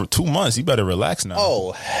like 2 months. You better relax now.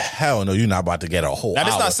 Oh, hell no. You're not about to get a whole now, hour.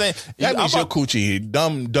 That's not saying. That means your coochie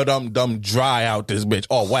dumb dry out this bitch.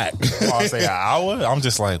 All whack. I'll say an hour. I'm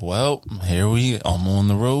just like, well, I'm on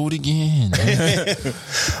the road again.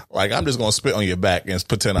 Like, I'm just going to spit on your back and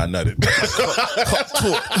pretend I nutted.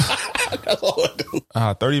 That's all I do.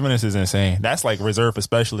 30 minutes is insane. That's like reserved for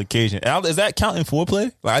special occasion. And is that counting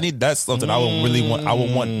foreplay? Like, that's something I would really want. I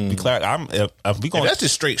would want to be clear. If we going, that's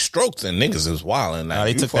just straight strokes and niggas is wilding. Now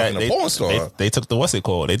they took that. Porn star. They took the what's it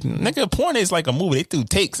called? Nigga, porn is like a movie. They do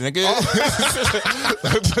takes, nigga.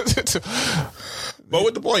 But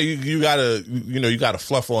with the point, you gotta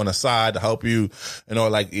fluffer on the side to help you. You know,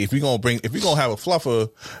 like if you're gonna have a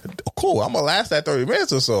fluffer, cool. I'm gonna last that 30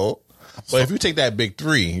 minutes or so. But if you take that big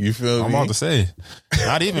 3, you feel me? I'm about to say,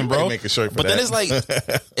 not even, bro. Make a shirt for but that. Then it's like,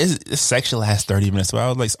 it's sexual last 30 minutes. So I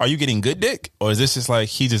was like, are you getting good dick, or is this just like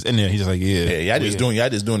he just in there? He's just like, y'all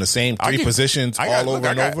just doing the same 3 positions all over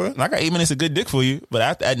and over. I got 8 minutes of good dick for you,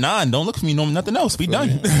 but at 9, don't look for me. No, nothing else. We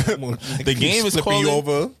done. The game is flipping you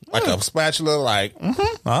over like a spatula. Like I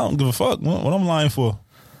don't give a fuck. What I'm lying for?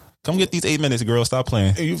 Come get these 8 minutes, girl. Stop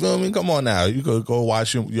playing. You feel me? Come on now. You could go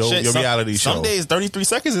watch your reality show. Some days, 33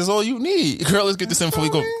 seconds is all you need. Girl, let's get this in before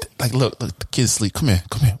we go. Like, look, the kids sleep. Come here.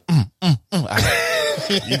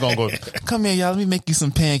 You gonna go, come here, y'all. Let me make you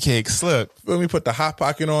some pancakes. Look. Feel me? Put the Hot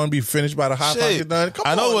Pocket on. Be finished by the Hot Pocket done. Come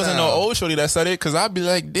on, I know it wasn't now. no old shorty that said it, because I'd be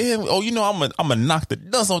like, damn, I'm gonna knock the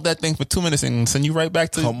dust off that thing for 2 minutes and send you right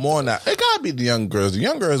back to. Come on now. It gotta be the young girls. The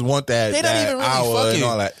young girls want that, they don't even really hour fucking. and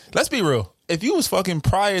all that. Let's be real. If you was fucking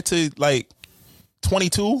prior to like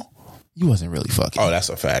 22, you wasn't really fucking. Oh, that's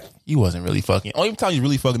a fact. You wasn't really fucking. Only time you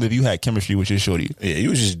really fucking if you had chemistry with your shorty. Yeah, you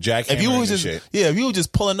was just jackhammering if you was just shit. Yeah, if you were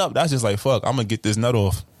just pulling up, that's just like, fuck, I'm gonna get this nut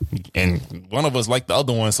off. And one of us like the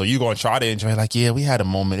other one, so you gonna try to enjoy. Like, yeah, we had a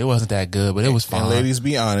moment. It wasn't that good, but it was fine. And ladies,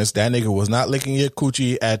 be honest. That nigga was not licking your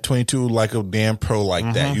coochie at 22 like a damn pro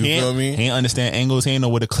like that. You feel me? He ain't understand angles. He ain't know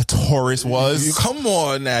what a clitoris was. Come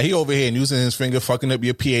on now. He over here and using his finger, fucking up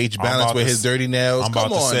your pH balance with his dirty nails. I'm Come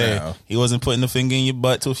about to on say, now. he wasn't putting the finger in your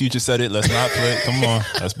butt till Future said it. Let's not play. Come on,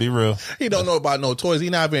 let's be real. He don't know about no toys. He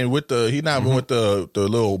not been with the the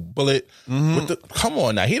little bullet. With the, come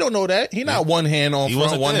on now. He don't know that. He not one hand on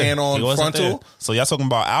front, one hand on frontal. There. So y'all talking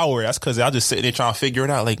about hour? That's because y'all just sitting there trying to figure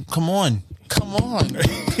it out. Like, come on. Like,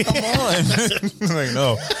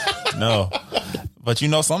 no. But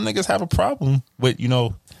some niggas have a problem with they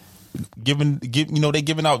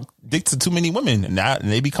giving out dick to too many women, and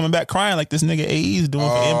they be coming back crying like this nigga AE is doing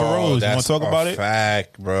for Amber Rose. You want to talk about it?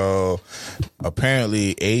 Fact, bro.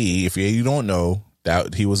 Apparently, AE, if you don't know,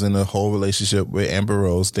 that he was in a whole relationship with Amber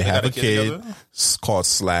Rose. They have a kid called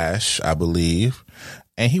Slash, I believe.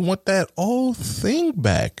 And he want that old thing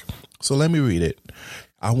back. So let me read it.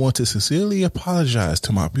 I want to sincerely apologize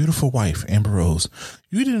to my beautiful wife, Amber Rose.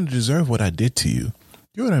 You didn't deserve what I did to you.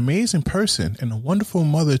 You're an amazing person and a wonderful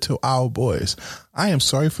mother to our boys. I am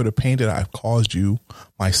sorry for the pain that I've caused you,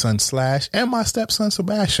 my son Slash, and my stepson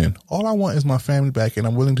Sebastian. All I want is my family back, and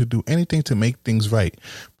I'm willing to do anything to make things right.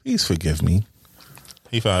 Please forgive me.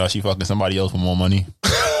 He found out she fucking somebody else for more money.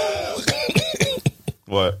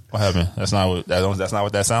 What happened? That's not what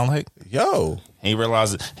that sound like. Yo, he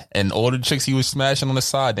realized it. And all the chicks he was smashing on the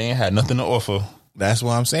side, they ain't had nothing to offer. That's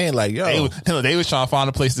what I'm saying. Like, yo, they was trying to find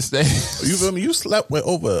a place to stay. You feel me? You slept with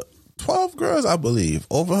over 12 girls, I believe.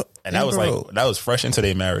 And that was fresh into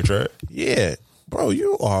their marriage, right? Yeah, bro,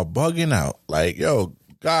 you are bugging out. Like, yo,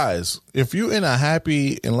 guys, if you in a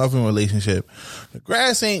happy and loving relationship, the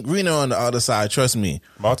grass ain't greener on the other side. Trust me.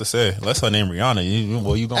 I'm about to say, that's her name, Rihanna. You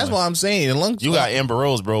gonna? That's what I'm saying. You got Amber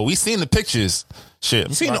Rose, bro. We seen the pictures. Shit,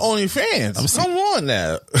 You seen the OnlyFans? Come on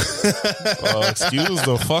now. excuse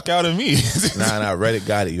the fuck out of me. Nah, Reddit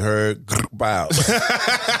got it. You heard? Wow.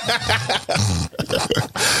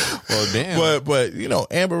 Well, damn. But you know,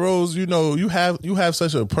 Amber Rose, you know, you have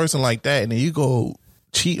such a person like that, and then you go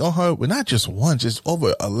cheat on her with not just one, just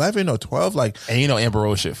over 11 or 12. Like, and you know Amber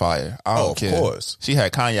Rose shit fire. I don't care. Of course. She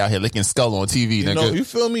had Kanye out here licking skull on TV, you nigga. know, you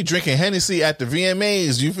feel me? Drinking Hennessy at the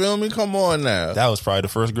VMAs. You feel me? Come on now. That was probably the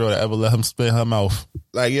first girl that ever let him spit her mouth.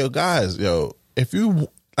 Like, yo, guys, if you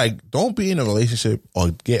like, don't be in a relationship or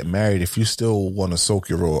get married if you still want to soak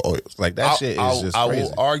your roll. Or like that shit is just crazy. I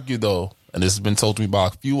will argue though, and this has been told to me by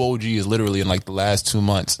a few OGs literally in like the last 2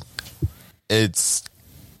 months. It's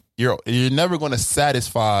you're never going to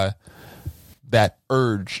satisfy that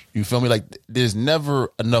urge. You feel me? Like, there's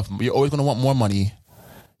never enough. You're always going to want more money.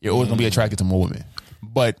 You're always going to be attracted to more women.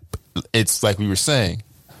 But it's like we were saying,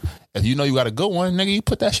 if you know you got a good one, nigga, you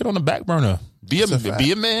put that shit on the back burner. Be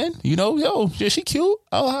a man. You know, yo, yeah, she cute.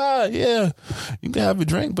 Oh, hi, yeah. You can have a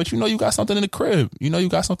drink, but you know you got something in the crib. You know you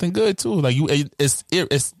got something good too. Like,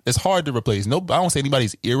 it's hard to replace. No, I don't say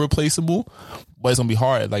anybody's irreplaceable, but it's gonna be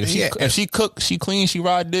hard. Like, if she cook, she clean, she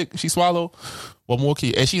ride dick, she swallow. What more can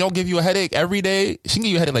you? And she don't give you a headache every day. She can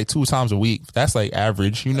give you a headache like 2 times a week. That's like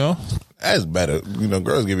average, you know. That's better. You know,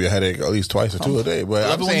 girls give you a headache at least twice or 2 a day. But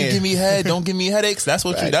I'm saying, when you give me head, don't give me headaches. That's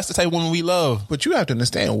what that's the type of woman we love. But you have to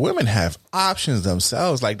understand, women have options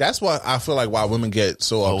themselves. Like, that's why I feel like why women get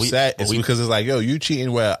so upset is because it's like, yo, you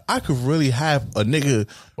cheating where I could really have a nigga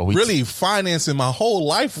really financing my whole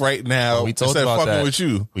life right now instead of fucking with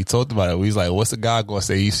you. We talked about it. We was like, what's a guy gonna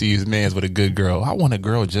say? He sees man's with a good girl. I want a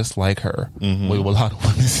girl just like her. Mm-hmm. What a lot of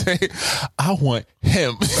women say, I want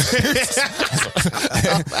him.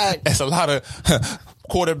 It's a lot of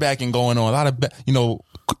quarterbacking going on. A lot of, you know,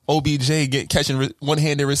 OBJ catching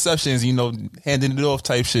one-handed receptions, you know, handing it off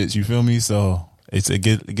type shits. You feel me? So it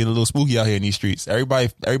get a little spooky out here in these streets. Everybody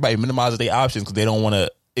minimizes their options because they don't want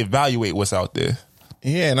to evaluate what's out there.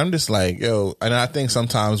 Yeah, and I'm just like, yo, and I think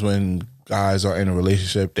sometimes when guys are in a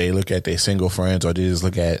relationship, they look at their single friends or they just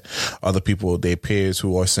look at other people, their peers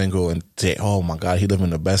who are single, and say, oh my God, he living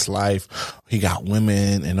the best life. He got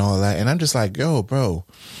women and all that. And I'm just like, yo, bro.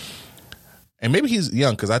 And maybe he's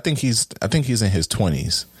young because I think he's in his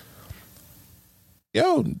 20s.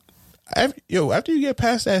 Yo, after you get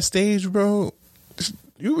past that stage, bro,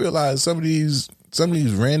 you realize some of these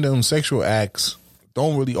random sexual acts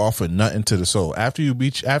don't really offer nothing to the soul. After you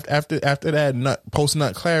after that post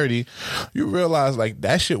nut clarity, you realize like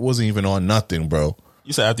that shit wasn't even on nothing, bro.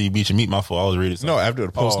 You said after you beat your meat, my fault. I was reading something. No, after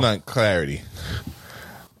the post nut clarity.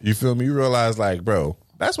 You feel me? You realize like, bro,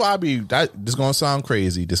 that's why this gonna sound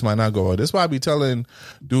crazy. This might not go. This why I be telling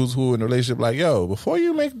dudes who in a relationship like, yo, before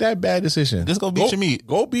you make that bad decision, just go beat your meat.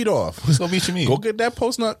 Go beat off. Just go beat your meat. Go get that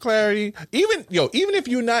post nut clarity. Even if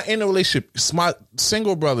you're not in a relationship, smart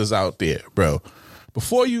single brothers out there, bro.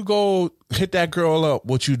 Before you go hit that girl up,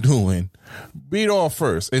 what you doing? Beat off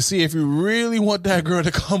first and see if you really want that girl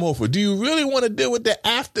to come over. Do you really want to deal with the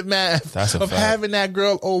aftermath of having that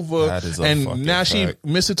girl over? That is a and now she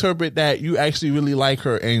misinterpret that you actually really like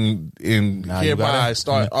her and hereby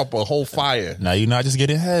start up a whole fire. Now you're not just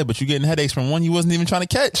getting head, but you're getting headaches from one you wasn't even trying to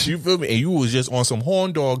catch. You feel me? And you was just on some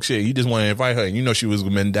horn dog shit. You just want to invite her and you know she was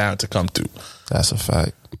been down to come through. That's a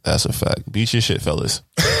fact. Beat your shit, fellas.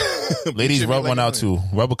 Ladies, rub one out too.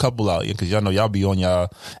 Rub a couple out, because y'all know y'all be on y'all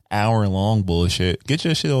hour-long bullshit. Get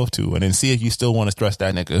your shit off too, and then see if you still want to stress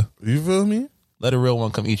that nigga. You feel me? Let a real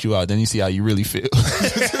one come eat you out. Then you see how you really feel.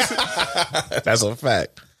 That's a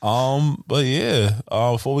fact. But yeah,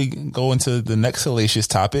 before we go into the next salacious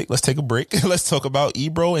topic, let's take a break. Let's talk about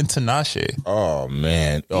Ebro and Tinashe. Oh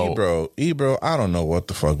man, Ebro. I don't know what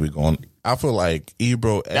the fuck we going. I feel like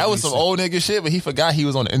Ebro. That was some old nigga shit, but he forgot he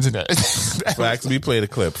was on the internet. Facts. We played a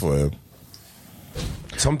clip for him.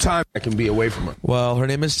 Sometimes I can be away from her. Well, her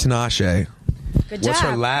name is Tinashe. Good job. What's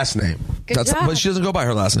her last name? Good job. But she doesn't go by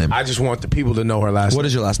her last name. I just want the people to know her last name. What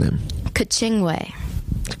is your last name? Kachingwe.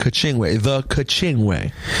 Kachingwe. The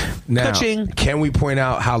Kachingwe. Now, Kaching. can we point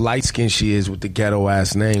out how light-skinned she is with the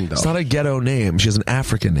ghetto-ass name, though? It's not a ghetto name. She has an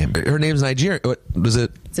African name. Her name's Nigerian. What was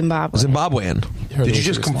it? Zimbabwean. Did you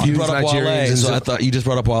just confuse Nigerians? Wale, so I thought you just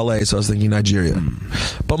brought up Wale, so I was thinking Nigeria.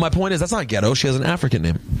 But my point is, that's not ghetto. She has an African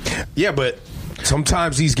name. Yeah, but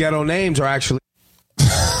sometimes these ghetto names are actually...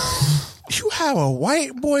 You have a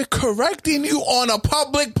white boy correcting you on a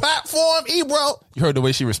public platform, Ebro. You heard the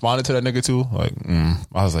way she responded to that nigga too? Like,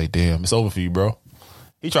 I was like, damn, it's over for you, bro.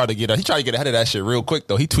 He tried to get ahead of that shit real quick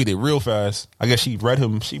though. He tweeted real fast. I guess she read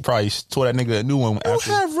him. She probably tore that nigga a new one. You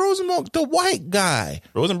have Rosenberg, the white guy.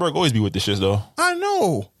 Rosenberg always be with the shit though. I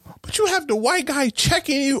know. But you have the white guy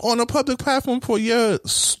checking you on a public platform for your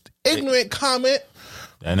ignorant comment.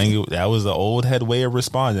 That was the old head way of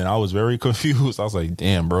responding. I was very confused. I was like,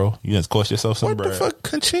 damn, bro, you just cost yourself some bread. What the fuck?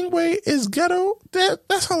 Kachingwe is ghetto?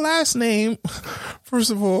 That's her last name,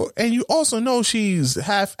 first of all. And you also know she's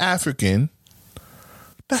half African.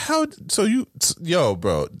 The hell? So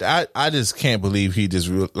bro, I just can't believe he just,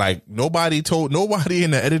 like, nobody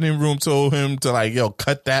in the editing room told him to, like,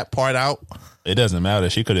 cut that part out. It doesn't matter.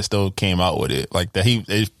 She could have still came out with it. Like, that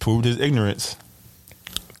it proved his ignorance.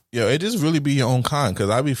 It just really be your own kind, because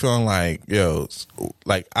I be feeling like,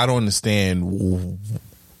 like, I don't understand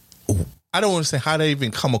how they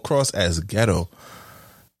even come across as ghetto.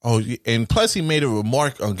 Oh, and plus he made a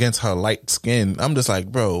remark against her light skin. I'm just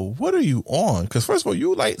like, bro, what are you on? Because first of all,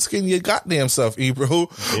 you light skin your goddamn self, bro.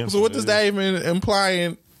 So what does that even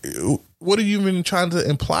imply? What are you even trying to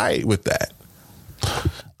imply with that?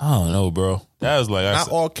 I don't know, bro. That was like, not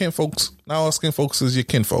all skin folks is your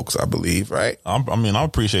kin folks, I believe, right? I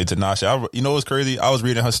appreciate Tinashe. You know what's crazy? I was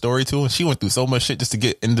reading her story too, and she went through so much shit just to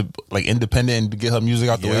get independent and to get her music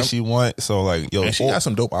out the way she wants. So, like, and she got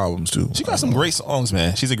some dope albums too. She got some great songs,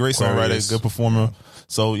 man. She's a great songwriter, good performer.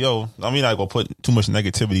 So, I'm not gonna put too much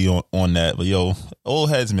negativity on that, but old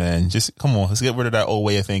heads, man, just come on, let's get rid of that old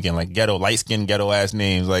way of thinking, like ghetto, light skinned ghetto ass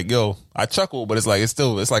names. Like, I chuckle, but it's like it's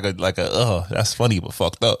like a that's funny but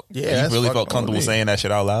fucked up. Yeah, you really felt comfortable saying that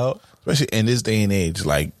shit out loud, especially in this day and age.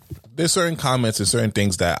 Like, there's certain comments and certain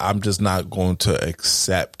things that I'm just not going to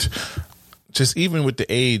accept. Just even with the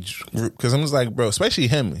age group, because I'm just like, bro, especially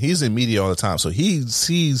him, he's in media all the time, so he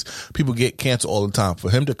sees people get canceled all the time. For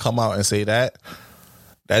him to come out and say that,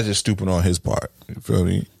 that's just stupid on his part. You feel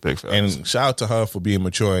me? Big facts. And shout out to her for being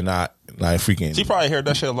mature and not freaking. She probably heard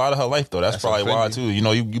that shit a lot of her life, though. That's probably why, too.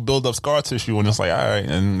 You build up scar tissue and it's like, all right.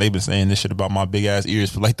 And they've been saying this shit about my big ass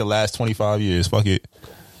ears for like the last 25 years. Fuck it.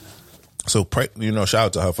 So, shout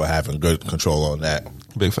out to her for having good control on that.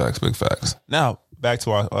 Big facts. Now, back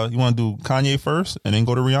to our, you want to do Kanye first and then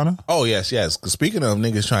go to Rihanna? Oh, yes. Because speaking of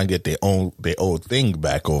niggas trying to get their old thing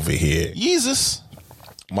back over here. Yeezus.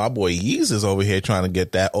 My boy Yeezus over here trying to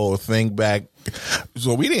get that old thing back.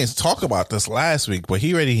 So we didn't talk about this last week, but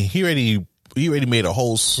he already made a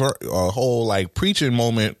whole like preaching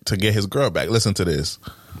moment to get his girl back. Listen to this.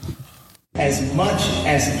 As much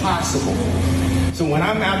as possible. So when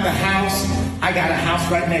I'm out the house, I got a house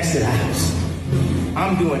right next to the house.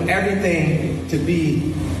 I'm doing everything to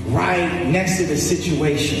be right next to the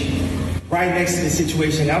situation. Right next to the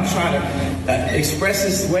situation. I'm trying to express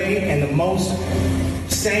this way in the most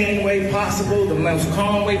sane way possible, the most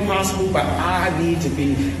calm way possible, but I need to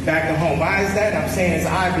be back at home. Why is that? I'm saying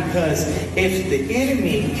it's because if the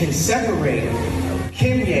enemy can separate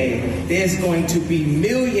Kimye, there's going to be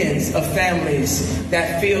millions of families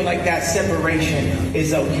that feel like that separation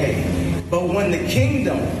is okay. But when the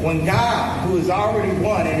kingdom, when God, who has already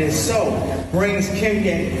won and is so, brings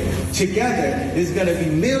Kimye together, there's going to be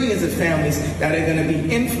millions of families that are going to be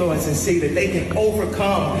influenced and see that they can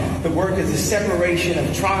overcome the work as a separation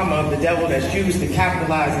of trauma of the devil that's used to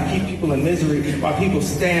capitalize and keep people in misery while people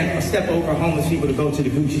step over homeless people to go to the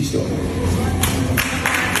Gucci store.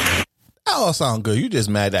 That all sound good. You just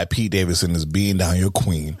mad that Pete Davidson is beating down your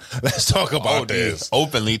queen. Let's talk about this.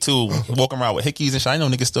 Openly, too. Walking around with hickeys and shit. I know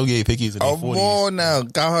niggas still gave hickeys in their 40s. Oh, now.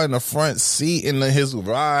 Got her in the front seat in his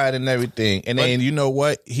ride and everything. And then, you know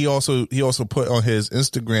what? He also put on his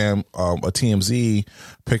Instagram a TMZ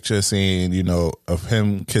picture saying, of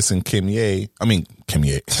him kissing Kimye. I mean,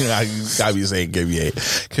 Kimye. I gotta be saying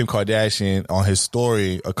Kimye. Kim Kardashian on his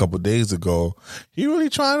story a couple days ago. He really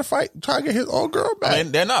trying to get his old girl back. I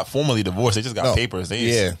mean, they're not formally divorced. They just got papers.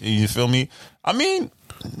 You feel me? I mean,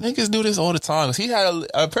 niggas do this all the time.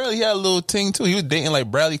 Apparently he had a little ting too. He was dating like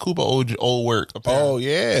Bradley Cooper old work. Apparently. Oh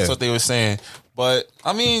yeah, that's what they were saying. But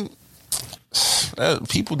I mean,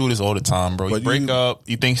 people do this all the time, bro. You break up,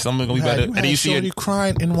 you think something gonna be better, and then you see it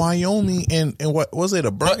crying in Wyoming, and what was it,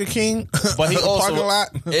 a Burger King? But he also parking lot.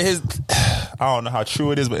 I don't know how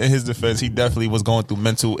true it is, but in his defense, he definitely was going through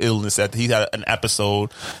mental illness. That he had an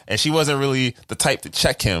episode, and she wasn't really the type to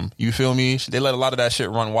check him. You feel me? They let a lot of that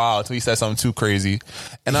shit run wild until he said something too crazy.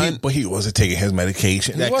 But he wasn't taking his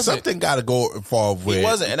medication. Something got to go involved with. He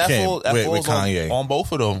wasn't, and that falls Kanye on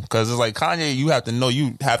both of them, because it's like Kanye, you have to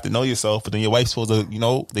know yourself, but then your wife's supposed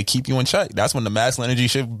to, they keep you in check. That's when the masculine energy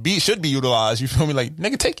should be utilized. You feel me? Like,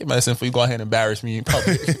 nigga, take your medicine before you go ahead and embarrass me in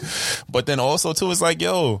public. But then also too, it's like,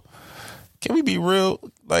 yo, can we be real?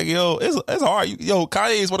 Like, yo, it's hard. Yo,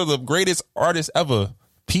 Kanye is one of the greatest artists ever.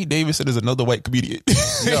 Pete Davidson is another white comedian.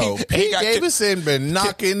 Yo, He Pete got Davidson been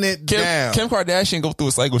knocking it down. Kim Kardashian go through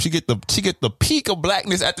a cycle. She get the peak of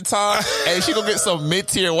blackness at the time, and she gonna get some mid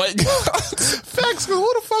tier white guys. Facts, 'cause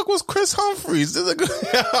who the fuck was Chris Humphries?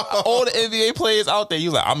 All the NBA players out there,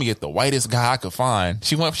 you like, I'm gonna get the whitest guy I could find.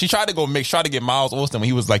 She tried to get Miles Austin when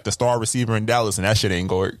he was like the star receiver in Dallas, and that shit ain't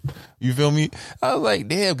gonna work. You feel me? I was like,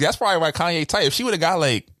 damn, that's probably why Kanye tight. If she would have got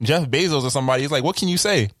like Jeff Bezos or somebody, it's like, what can you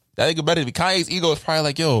say? That nigga better than Kanye's ego is probably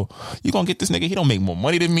like, yo, you gonna get this nigga? He don't make more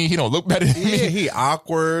money than me. He don't look better than me. Yeah, he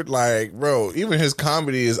awkward. Like, bro, even his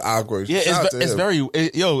comedy is awkward. Yeah, it's very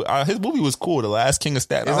his movie was cool. The Last King of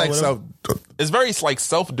Staten Island. It's like it's very like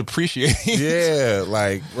self depreciating. Yeah,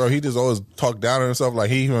 like, bro, he just always talk down on himself. Like,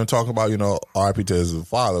 he even talking about, RIP to his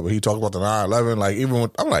father, but he talked about the 9/11. Like, even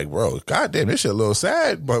when, I'm like, bro, goddamn, this shit a little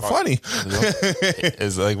sad but funny.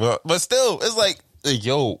 It's like, but still, it's like,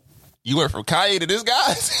 yo. You went from Kanye to this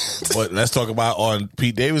guy. But let's talk about on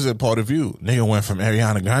Pete Davidson point of view. Nigga went from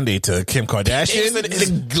Ariana Grande to Kim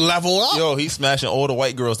Kardashian. Level up. Yo, he's smashing all the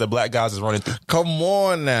white girls that black guys is running through. Come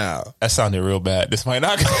on now. That sounded real bad. This might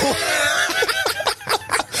not go.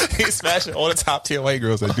 He's smashing all the top tier white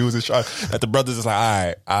girls that dudes is trying. That the brothers is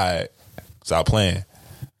like, all right, stop playing.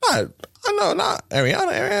 I know, not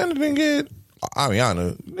Ariana. Ariana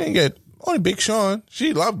didn't get. Only Big Sean.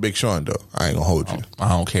 She loved Big Sean, though. I ain't gonna hold you. I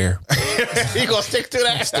don't care. You gonna stick to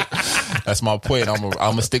that? That's my point. I'm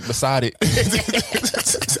gonna stick beside it.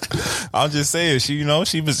 I'm just saying,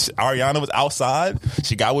 Ariana was outside.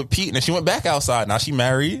 She got with Pete, and then she went back outside. Now she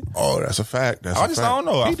married. Oh, that's a fact. I don't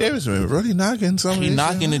know. Pete Davidson really knocking some. He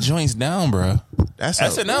knocking the joints down, bro. That's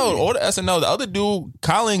SNL or the SNL. The other dude,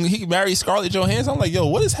 Colin, he married Scarlett Johansson. I'm like, yo,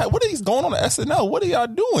 what is going on at SNL? What are y'all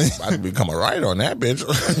doing? I become a writer on that bitch.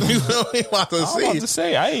 You know what I'm about to see? I'm about to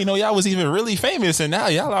say, I didn't know y'all was even really famous, and now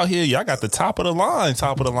y'all out here, y'all got the top of the line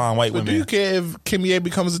white women. Do you care if Kim Ye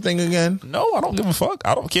becomes a thing again? No, I don't give a fuck.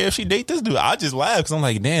 I don't care if she date this dude. I just laugh because I'm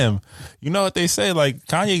like, damn, you know what they say? Like,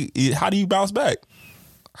 Kanye, how do you bounce back?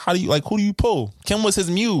 How do you, like, who do you pull? Kim was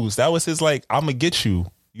his muse. That was his, like, I'm gonna get you.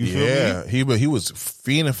 You feel me? He was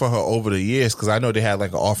fiending for her over the years because I know they had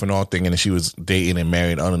like an off and on thing, and then she was dating and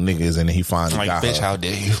married other niggas, and then he finally got bitch, her. how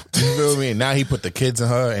dare you? You feel me? And now he put the kids in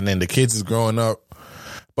her, and then the kids is growing up.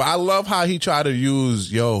 But I love how he tried to use,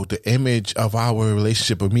 the image of our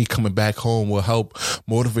relationship of me coming back home will help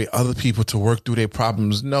motivate other people to work through their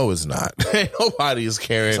problems. No, it's not. Nobody is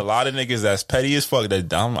caring. There's a lot of niggas that's petty as fuck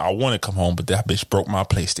that I want to come home, but that bitch broke my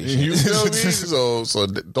PlayStation. You feel me? So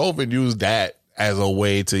don't even use that as a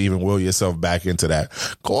way to even will yourself back into that.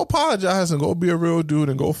 Go apologize and go be a real dude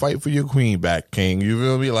and go fight for your queen back, King. You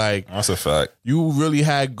feel me? Like, that's a fact. You really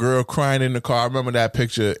had girl crying in the car. I remember that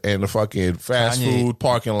picture in the fucking fast food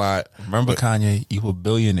parking lot. Remember, Kanye, you a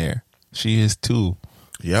billionaire. She is too.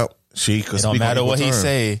 Yep. She could. It don't matter what he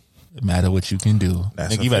say. It matter what you can do.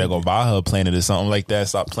 Nigga, you better go buy her a planet or something like that.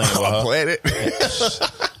 Stop playing with her. Planet.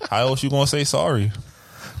 How else you gonna say sorry?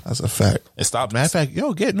 That's a fact. It stopped. Matter of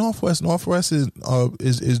fact, get Northwest. Northwest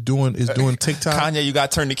is doing TikTok. Kanye, you got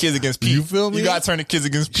to turn the kids against Pete. You feel me? You got to turn the kids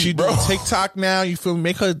against Pete, she bro. doing TikTok now. You feel me?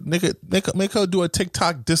 Make her do a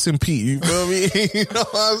TikTok dissing Pete. You feel me? You know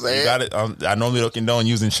what I'm saying? You got it. I normally don't condone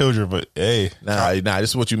using children, but hey, nah. This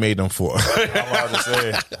is what you made them for. I'm about to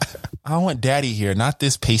say, I want daddy here, not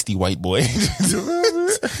this pasty white boy.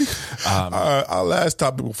 Our last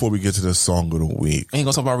topic before we get to the song of the week. Ain't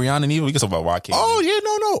gonna talk about Rihanna neither. We can talk about YK. Oh yeah,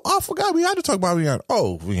 no. I forgot we had to talk about Rihanna.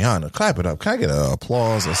 Oh, Rihanna, clap it up. Can I get an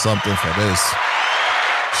applause or something for this?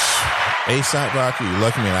 ASAP Rocky,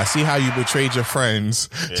 lucky man. I see how you betrayed your friends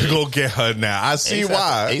to go get her now. I see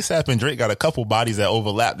why. ASAP and Drake got a couple bodies that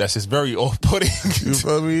overlap. That's just very off-putting. You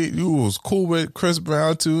feel me? You was cool with Chris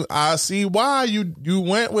Brown too. I see why you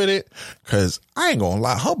went with it. Cause I ain't gonna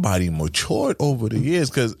lie, her body matured over the years.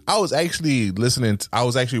 Cause I was actually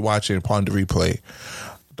watching Pon de Replay.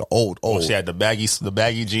 The old. She had the baggy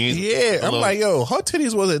jeans. Yeah, I'm like, yo, her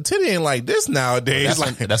titties wasn't ain't like this nowadays.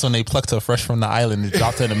 That's when they plucked her fresh from the island and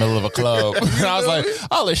dropped her in the middle of a club. And I was like,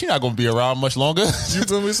 oh, she's not gonna be around much longer. You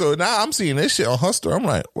feel me? So now I'm seeing this shit on her story. I'm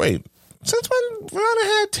like, wait, since when Rihanna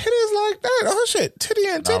had titties like that? Oh shit, titty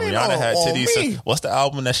and titty. Rihanna had titties. Me. What's the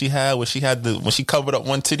album that she had where she had when she covered up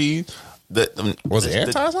one titty? Was it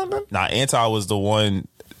Anti something? Nah, Anti was the one.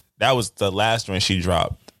 That was the last one she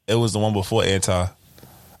dropped. It was the one before Anti.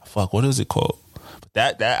 Fuck, what is it called?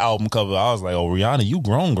 That album cover, I was like, oh, Rihanna, you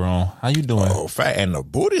grown. How you doing? Oh, fat and the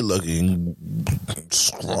booty looking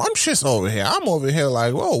scrumptious over here. I'm over here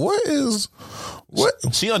like, whoa, what?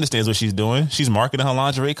 She understands what she's doing. She's marketing her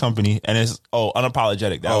lingerie company, and it's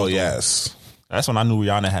unapologetic. Yes. That's when I knew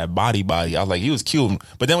Rihanna had body. I was like, he was cute.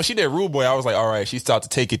 But then when she did Rude Boy, I was like, all right, she started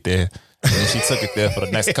to take it there. And then she took it there for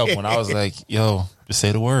the next couple, and I was like, yo, just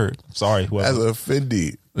say the word. Sorry, That's whoever. a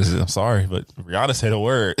Fendi. I'm sorry, but Rihanna said the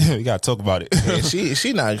word. We gotta talk about it. Yeah,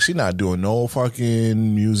 she not doing no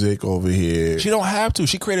fucking music over here. She don't have to.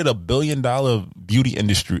 She created $1 billion beauty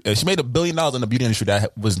industry. She made $1 billion in the beauty industry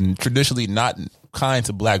that was traditionally not kind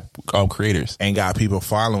to black creators. And got people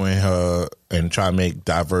following her and trying to make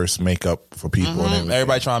diverse makeup for people. And everything.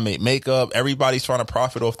 Everybody trying to make makeup. Everybody's trying to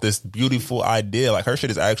profit off this beautiful idea. Like her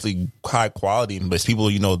shit is actually high quality, but people,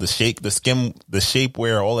 the shape, the skin, the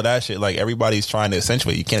shapewear, all of that shit. Like everybody's trying to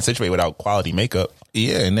accentuate. You can't accentuate without quality makeup.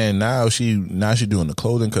 Yeah, and then now she doing the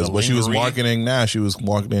clothing because what she was marketing now, she was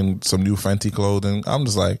marketing some new Fenty clothing. I'm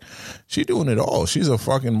just like, she doing it all. She's a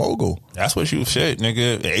fucking mogul. That's what she shit,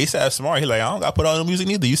 nigga. ASAP smart. He like, I don't got to put out no music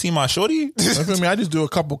neither. You see my shorty? You feel me? I just do a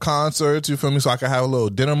couple concerts. You feel me? So I can have a little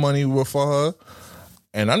dinner money for her,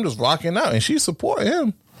 and I'm just rocking out, and she's supporting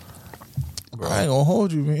him. Bro. I ain't gonna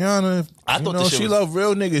hold you, Rihanna. I thought she love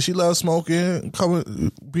real niggas. She love smoking,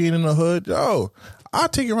 being in the hood. Yo, I'll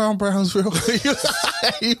take you around Brownsville.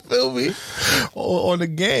 You feel me? On the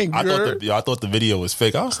gang. I thought the video was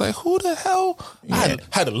fake. I was like, who the hell? Yeah. I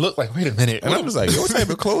had to look like, wait a minute. And I was like, what type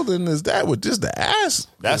of clothing is that with just the ass?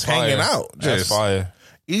 That's hanging out. That's fire.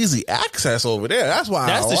 Easy access over there. That's why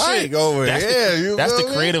that's the like shit. Over that's here. That's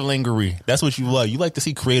the creative lingerie. That's what you love. You like to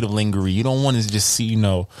see creative lingerie. You don't want to just see,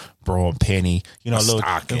 bro, a penny.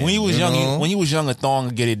 When you was young, a thong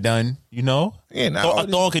could get it done. Yeah, now a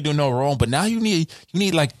thong could do no wrong. But now you need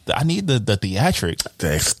I need the theatrics,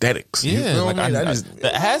 the aesthetics. Yeah,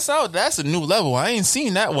 the ass out. That's a new level. I ain't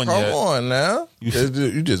seen that one yet. Come on now, you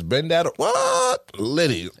just bend that. What,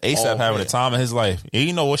 Liddy? ASAP having the time of his life. And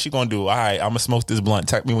you know what she gonna do? All right, I'm gonna smoke this blunt.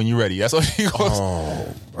 Text me when you ready. That's what she gonna.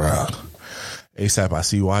 Oh, bro. ASAP, I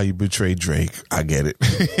see why you betrayed Drake. I get it.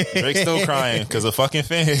 Drake's still crying because of fucking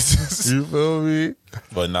fans. You feel me?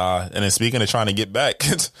 But nah. And then speaking of trying to get back,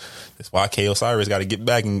 that's why K. Osiris got to get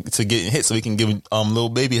back to getting hit so he can give Lil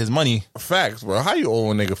Baby his money. Facts, bro. How you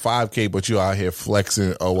owe a nigga $5K but you out here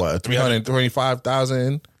flexing? Or what?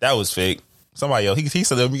 $325,000? That was fake. Somebody else. He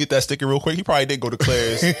said, let me get that sticker real quick. He probably did go to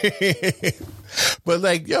Claire's. But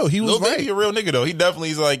like, yo, he was Lil right. Baby a real nigga though. He definitely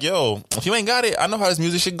is like, yo, if you ain't got it, I know how this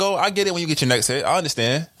music should go. I get it when you get your next hit. I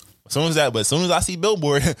understand. As soon as I see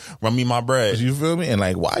Billboard, run me my bread. You feel me? And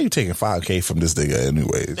like, why are you taking $5K from this nigga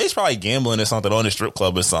anyways? They's probably gambling or something on the strip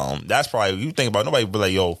club or something. That's probably, you think about it, nobody be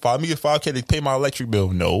like, yo, me get $5K to pay my electric bill.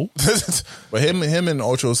 No. But him and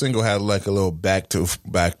Ocho Cinco had like a little back to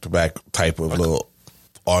back type of little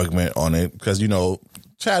argument on it because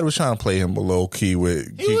Chad was trying to play him low key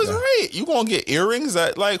with. He was right. You gonna get earrings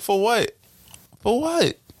that for what? For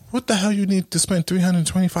what? What the hell you need to spend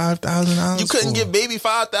 $325,000? You couldn't give Baby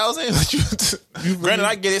 $5,000. Granted,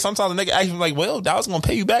 I get it. Sometimes a nigga ask me like, "Well, I was gonna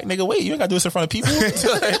pay you back, nigga. Wait, you ain't gotta do this in front of people."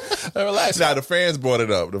 Relax. Now the fans brought it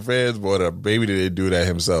up. Baby didn't do that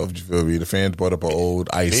himself. You feel me? The fans brought up an old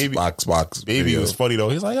Ice box. Baby video. was funny though.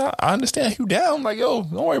 He's like, I understand you down. I'm like, yo,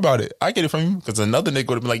 don't worry about it. I get it from you because another nigga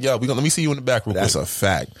would have been like, yo, let me see you in the back real quick. That's a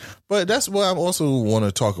fact. But that's what I also want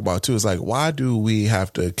to talk about too. Is like, why do we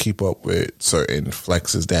have to keep up with certain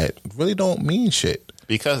flexes that really don't mean shit?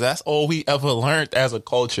 Because that's all we ever learned as a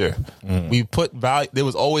culture. We put value. There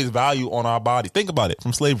was always value on our body. Think about it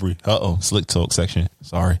from slavery. Slick talk section.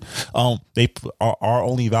 Sorry. Our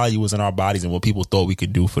only value was in our bodies and what people thought we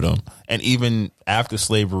could do for them. And even after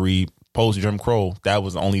slavery, post Jim Crow, that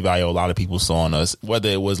was the only value a lot of people saw in us, whether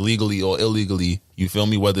it was legally or illegally. You feel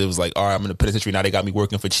me? Whether it was like, all right, I'm in the penitentiary now, they got me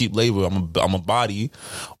working for cheap labor. I'm a body,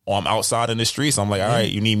 or I'm outside in the streets. I'm like, all right,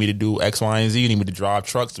 you need me to do X, Y, and Z. You need me to drive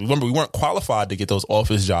trucks. Remember, we weren't qualified to get those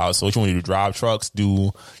office jobs. So what you want to do? Drive trucks,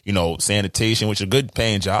 do sanitation, which are good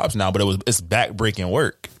paying jobs now, but it's back-breaking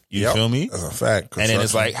work. You feel me? That's a fact. And then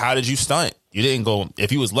it's like, how did you stunt? You didn't go,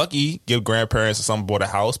 if you was lucky, give grandparents or something, bought a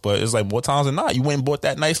house, but it's like more times than not, you went and bought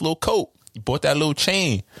that nice little coat. You bought that little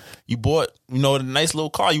chain. You bought, the nice little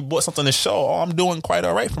car. You bought something to show, I'm doing quite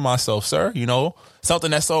all right for myself, sir.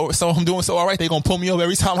 Something that's so I'm doing so all right, they going to pull me up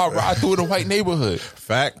every time I ride through the white neighborhood.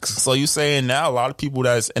 Facts. So you saying now a lot of people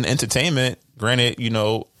that's in entertainment, granted,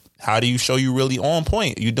 how do you show you really on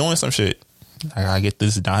point? You doing some shit. I gotta get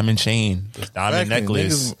this diamond chain, this diamond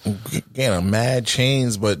necklace. Niggas getting mad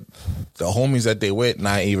chains, but the homies that they with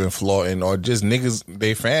not even flaunting, or just niggas,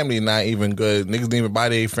 they family not even good. Niggas didn't even buy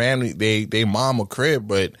their family, they mom a crib,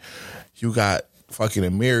 but you got fucking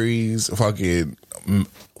Amiris, fucking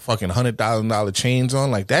 $100,000 chains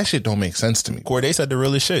on. Like, that shit don't make sense to me. Corday said the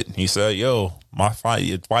realest shit. He said, yo, my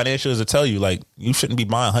financials will tell you, like, you shouldn't be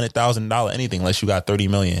buying $100,000 anything unless you got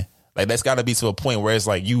 $30 million. Like, that's got to be to a point where it's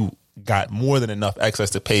like you got more than enough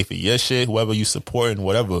access to pay for your shit, whoever you support and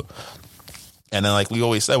whatever. And then, like we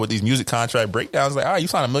always said, with these music contract breakdowns, like, all right, you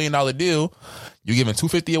sign $1 million deal, you giving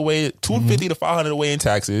 $250 away, $250 to $500 away in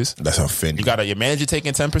taxes. That's a fin. You got your manager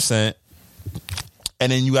taking 10%,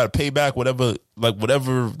 and then you got to pay back whatever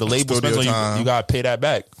the label spends on you. You got to pay that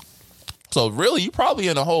back. So really, you probably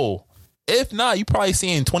in a hole. If not, you probably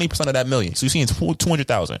seeing 20% of that million. So you're seeing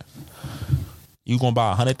 $200,000. You gonna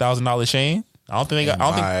buy $100,000 chain? I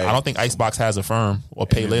don't think Icebox has a firm or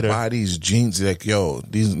pay later. Buy these jeans, like, yo,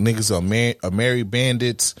 these niggas are married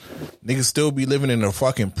bandits. Niggas still be living in the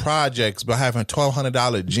fucking projects but having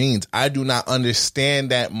 $1,200 jeans. I do not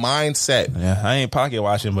understand that mindset. Yeah, I ain't pocket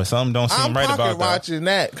watching, but some don't seem right about that. I'm pocket watching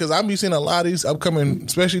that because I'm be seeing a lot of these upcoming,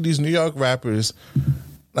 especially these New York rappers.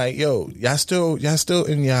 Like, yo, y'all still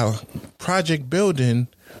in y'all project building,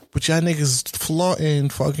 but y'all niggas flaunting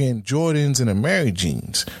fucking Jordans and Amiri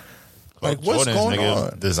jeans. Like, what's Jordans, going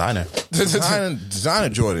nigga, on? Designer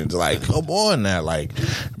Jordans. Like, come on now. Like,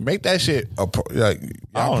 make that shit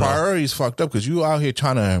y'all priorities fucked up because you out here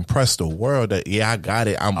trying to impress the world that, yeah, I got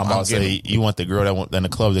it. I'm about to say, you want the girl that went in the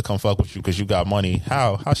club to come fuck with you because you got money.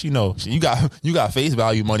 How she know? You got face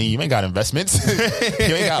value money. You ain't got investments. You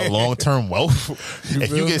ain't got long-term wealth.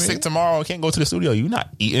 If you get sick tomorrow and can't go to the studio, you not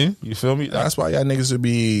eating. You feel me? That's why y'all niggas should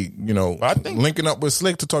be, linking up with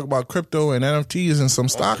Slick to talk about crypto and NFTs and some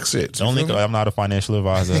stock shit. I'm not a financial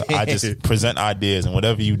advisor. I just present ideas, and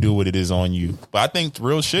whatever you do with it is on you. But I think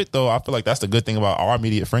real shit though, I feel like that's the good thing about our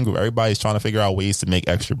immediate friend group. Everybody's trying to figure out ways to make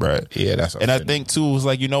extra bread. Yeah, that's. And I think too is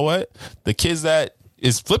like, you know what, the kids that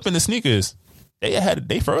is flipping the sneakers, they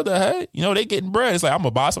further ahead. They getting bread. It's like, I'm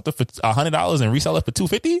gonna buy something for $100 and resell it for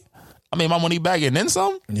 $250. I made my money back and then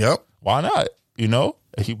some. Yep. Why not?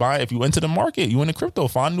 If you into the market, you into crypto,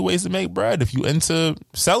 find new ways to make bread. If you into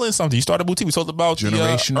selling something, you start a boutique. We talked about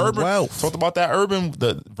generational urban wealth. Talked about that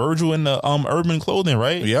the Virgil and the urban clothing,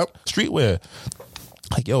 right? Yep. Streetwear.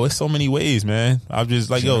 Like, yo, it's so many ways, man. I'm just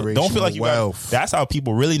like, yo, don't feel like you wealth. That's how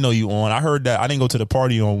people really know you on. I heard that. I didn't go to the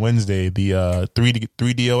party on Wednesday, the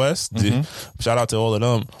 3DOS. Mm-hmm. Shout out to all of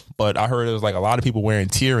them. But I heard it was like a lot of people wearing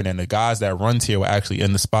tier, and then the guys that run tier were actually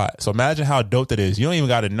in the spot. So imagine how dope that is. You don't even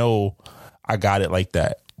got to know I got it like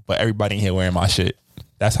that. But everybody in here wearing my shit.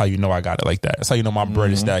 That's how you know I got it like that. That's how you know my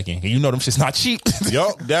bread is stacking. And you know them shit's not cheap.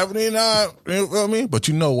 Yup, definitely not. You know what I mean? But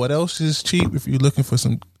you know what else is cheap if you're looking for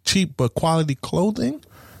some cheap but quality clothing?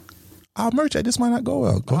 Our merch at This Might Not Go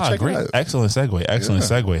Well. Go check great. it out. Excellent segue.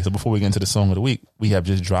 Segue. So before we get into the song of the week, we have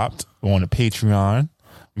just dropped. We're on the Patreon.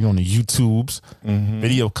 We're on the YouTubes.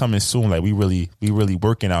 Video coming soon. Like, we really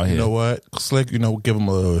working out here. You know what? Slick, give them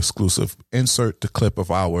a little exclusive. Insert the clip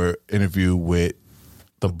of our interview with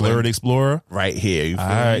the Blurred Explorer right here. You feel All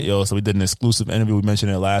right, me? yo. So we did an exclusive interview. We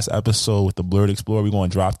mentioned in the last episode with the Blurred Explorer. We're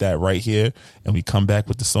going to drop that right here, and we come back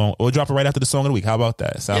with the song. We'll drop it right after the song of the week. How about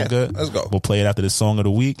that? Sound good? Let's go. We'll play it after the song of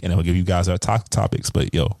the week, and then we'll give you guys our topics.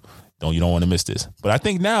 But yo, you don't want to miss this. But I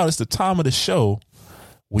think now it's the time of the show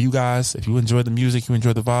where you guys, if you enjoy the music, you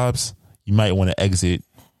enjoy the vibes, you might want to exit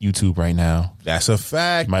YouTube right now. That's a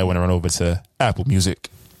fact. You might want to run over to Apple Music,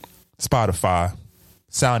 Spotify,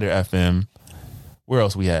 Sounder FM. Where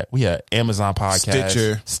else we at? We at Amazon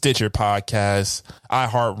Podcast, Stitcher Podcast,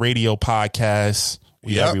 iHeartRadio Podcast.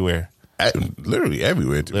 We everywhere. Literally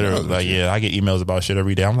everywhere. Literally, like, I get emails about shit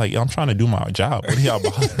every day. I'm like, I'm trying to do my job. What are y'all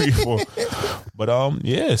bothering me for? But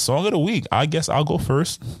song of the week. I guess I'll go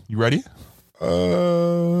first. You ready?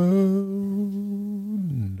 No.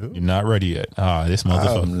 You're not ready yet. This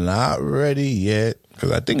motherfucker. I'm not ready yet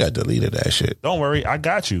because I think I deleted that shit. Don't worry, I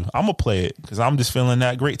got you. I'm gonna play it because I'm just feeling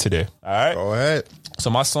that great today. All right, go ahead. So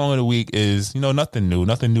my song of the week is, nothing new.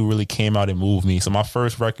 Nothing new really came out and moved me. So my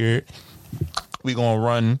first record, we gonna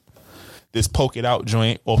run this Poke It Out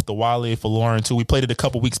joint off the Wale for Lauren too. We played it a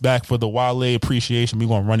couple weeks back for the Wale appreciation. We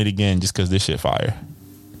gonna run it again just because this shit fire.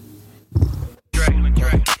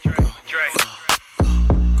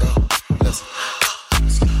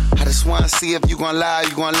 I just wanna see if you gon' lie,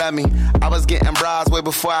 you gon' love me. I was getting bras way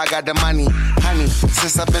before I got the money. Honey,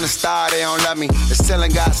 since I've been a star, they don't love me. The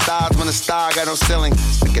ceiling got stars when the star got no ceiling.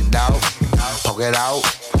 Stick it out, poke it out,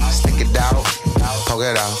 stick it out, poke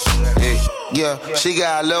it out. Yeah, she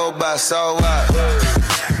got a little butt, so what?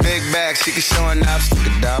 Big bag, she can show enough. Stick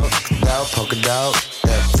it out, poke it out, stick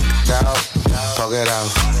it out, poke it out.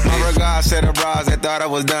 My regards to the bras, they thought I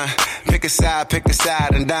was done. Pick a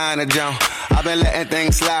side, and die in a jump. I've been letting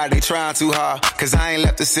things slide, they trying too hard. Cause I ain't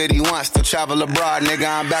left the city once to travel abroad. Nigga,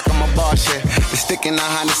 I'm back on my bar shit. Been sticking a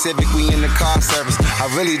Honda Civic, we in the car service. I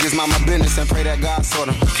really just mind my business and pray that God sort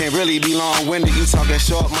 'em. Can't really be long-winded, you talking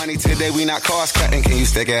short money today, we not cost cutting. Can you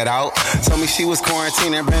stick it out? Told me she was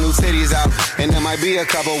quarantining, brand new titties out. And there might be a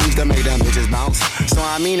couple weeks to make them bitches bounce. So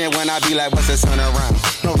I mean it when I be like, what's the turn around?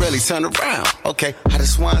 No, really, turn around. Okay, I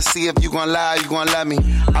just wanna see if you gon' lie, you gon' love me.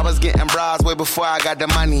 I was getting bras way before I got the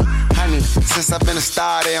money. Honey, since I've been a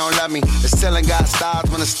star, they don't love me. The ceiling got stars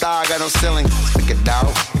when the star got no ceiling. Stick it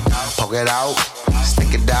out, poke it out,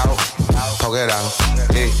 stick it out, poke it out.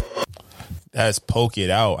 Hey. That's Poke It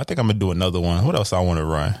Out. I think I'm gonna do another one. What else I want to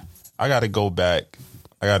run? I gotta go back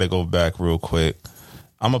real quick.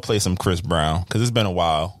 I'm gonna play some Chris Brown because it's been a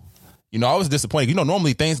while. You know, I was disappointed. You know,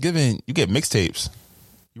 normally Thanksgiving you get mixtapes.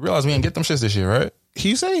 You realize we didn't get them shits this year, right?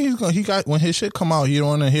 He said he got when his shit come out, he don't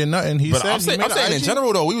want to hear nothing. I'm saying in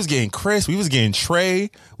general though, we was getting Chris, we was getting Trey,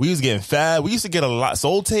 we was getting Fab. We used to get a lot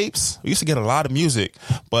soul tapes. We used to get a lot of music.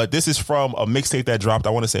 But this is from a mixtape that dropped, I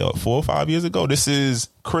want to say 4 or 5 years ago. This is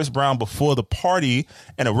Chris Brown Before the Party,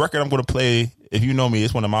 and a record I'm going to play. If you know me,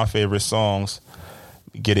 it's one of my favorite songs.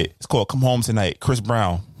 Get it? It's called "Come Home Tonight." Chris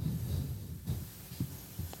Brown.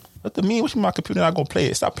 What the mean? What's my computer not gonna play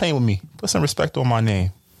it? Stop playing with me. Put some respect on my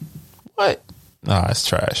name. What? Nah, it's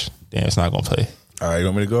trash. Damn, it's not gonna play. All right, you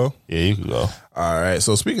want me to go? Yeah, you can go. All right.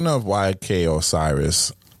 So speaking of YK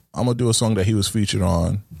Osiris, I'm gonna do a song that he was featured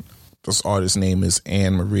on. This artist's name is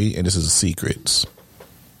Anne Marie, and this is Secrets.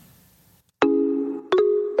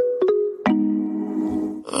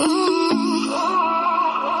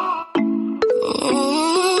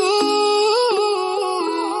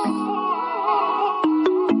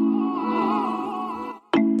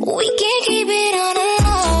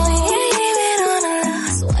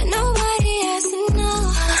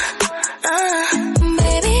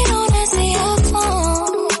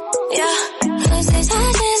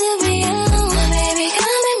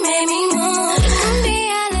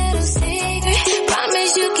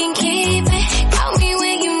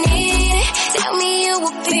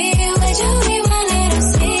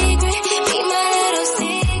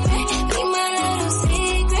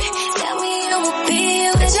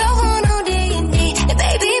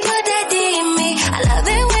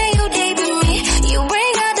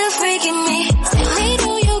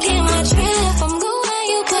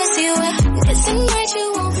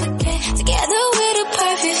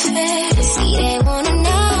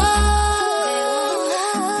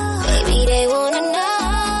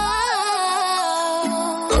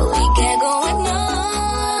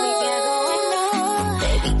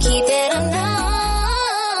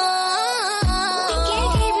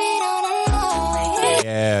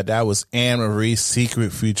 That was Anne Marie,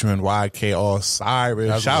 Secret featuring YK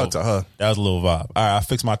Osiris. Shout out to her. That was a little vibe. All right, I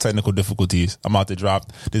fixed my technical difficulties. I'm about to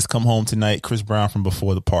drop this "Come Home Tonight," Chris Brown from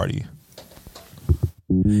Before the Party.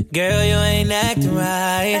 Girl, you ain't acting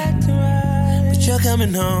right, but you're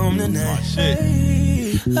coming home tonight. Oh, shit.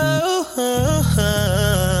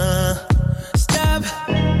 Stop.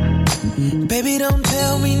 Baby, don't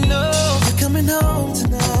tell me no. You're coming home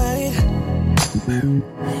tonight.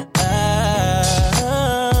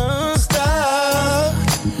 Stop.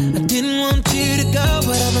 I didn't want you to go,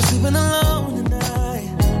 but I'm sleeping alone tonight.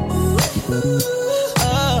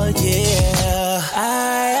 Oh, yeah. I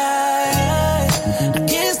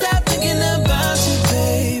can't stop thinking about you,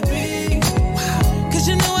 baby. 'Cause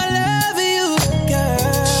you know I love you,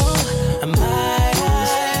 girl. I might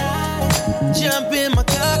jump in my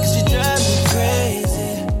car 'cause you drive me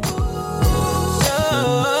crazy.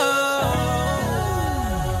 Oh,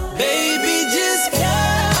 baby, just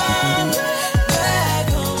come back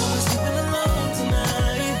home. I'm sleeping alone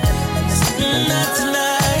tonight. Not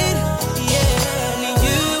tonight. Yeah,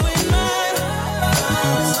 you and mine.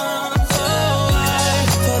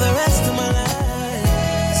 For the rest of my life.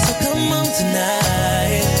 So come home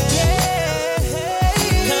tonight.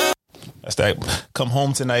 Yeah. That's that "Come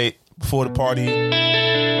Home Tonight" Before the Party.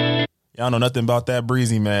 Y'all know nothing about that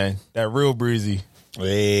breezy, man. That real breezy.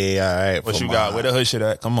 Hey, all right. What you got? Where the hood shit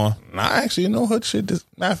at? Come on. Nah, actually, no hood shit.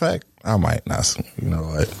 Matter of fact, I might not. You know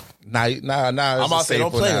what? Nah. I'm about to say,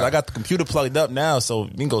 don't play it. I got the computer plugged up now, so we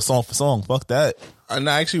can go song for song. Fuck that. And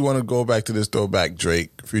I actually want to go back to this throwback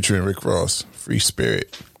Drake featuring Rick Ross, "Free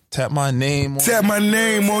Spirit." Tap my name. Tap my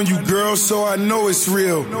name on you, girl, so I know it's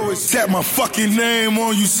real. Tap my fucking name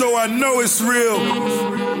on you, so I know it's real.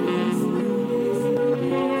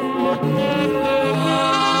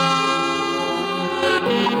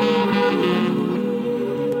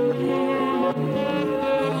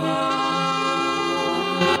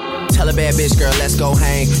 Tell a bad bitch, girl, let's go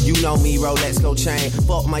hang. You know me, let's go chain.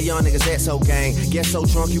 Fuck my young niggas, that's so gang. Get so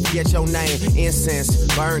drunk, you forget your name. Incense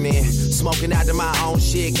burning, Smoking out to my own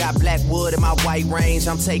shit. Got black wood in my white range.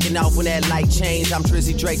 I'm taking off when that light change. I'm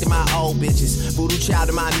Drizzy Drake to my old bitches. Voodoo child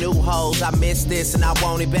to my new hoes. I miss this and I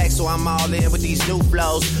want it back, so I'm all in with these new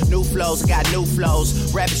flows. New flows, I got new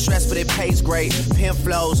flows. Rapping stress, but it pays great. Pimp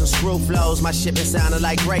flows and screw flows. My shit been sounding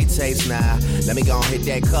like great taste. Nah, let me go and hit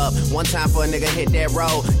that cup. One time for a nigga hit that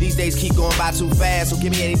road. These days keep going by too fast, so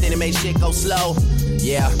give me anything to make shit go slow.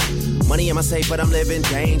 Yeah, money in my safe, but I'm living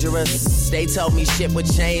dangerous. They told me shit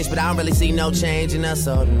would change, but I don't really see no change in us,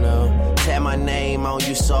 so no. Tap my name on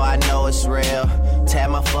you so I know it's real. Tap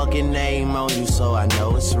my fucking name on you so I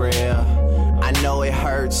know it's real. I know it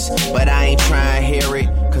hurts, but I ain't trying to hear it.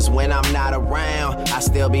 Cause when I'm not around, I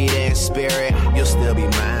still be there in spirit. You'll still be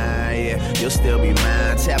mine, yeah, you'll still be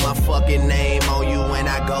mine. Tap my fucking name on you when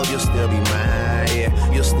I go, you'll still be mine,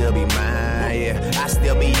 yeah, you'll still be mine, yeah. I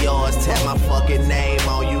still be yours, tap my fucking name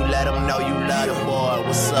on you, let them know you love the boy,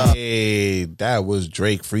 what's up? Hey, that was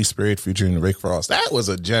Drake, Free Spirit featuring Rick Ross. That was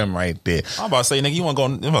a gem right there. I'm about to say, nigga, you want to go,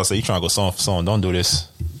 I'm about to say, you trying to go song for song, don't do this.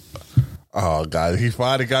 Oh, God, he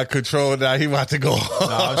finally got control now. He about to go. Nah,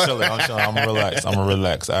 I'm chilling. I'm gonna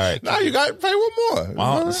relax. All right. Nah, you got to play one more.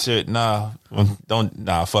 Well, shit, nah.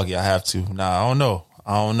 Fuck it, I have to. Nah, I don't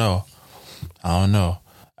know. All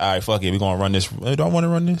right, fuck it. We gonna run this. Do I want to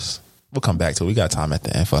run this? We'll come back to it. We got time at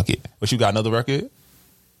the end. Fuck it. But you got another record? You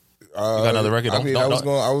got another record? I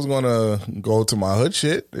was gonna go to my hood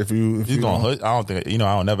shit. If you going hood? I don't think, I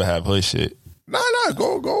don't never have hood shit. Nah,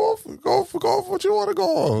 go off what you want to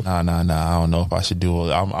go off. Nah. I don't know if I should do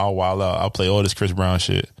it. I'll wild out. I'll play all this Chris Brown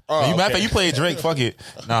shit. Oh, Matter of fact, you played Drake. Fuck it.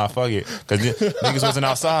 Nah, fuck it. Cause niggas wasn't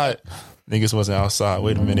outside.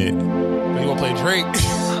 Wait a minute. You gonna play Drake?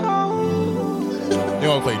 You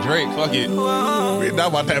gonna play Drake? Fuck it. We're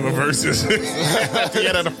not about to have a versus.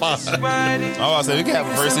 Get out of the Oh, I said we can have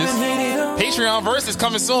a versus. Patreon versus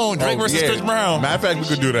coming soon. Drake versus Chris Brown. Matter of fact, we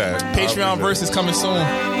could do that. Patreon versus coming soon.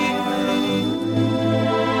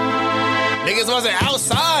 Niggas wasn't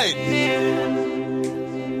outside.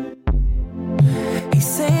 He's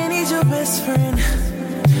saying he's your best friend,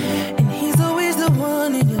 and he's always the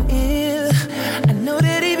one in your ear. I know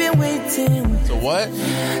that he been waiting. So what?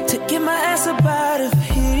 To get my ass up out of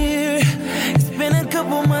here. It's been a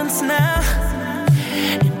couple months now,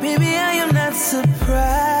 and baby, I am not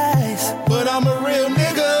surprised. But I'm a real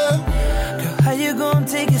nigga. Girl, how you gonna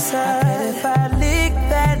take it side? If I lick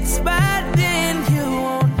that spot, then you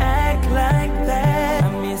won't act like that. I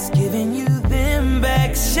miss giving you them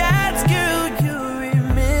back shots, girl. You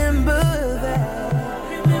remember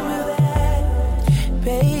that,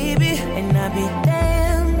 baby? And I'd be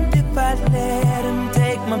damned if I let him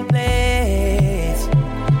take my place.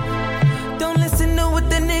 Don't listen to what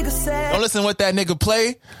that nigga said. Don't listen to what that nigga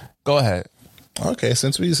play. Go ahead. Okay,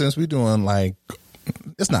 since we doing like,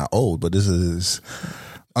 it's not old, but this is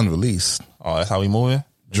unreleased. Oh, that's how we moving?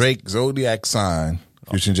 Drake, Zodiac Sign,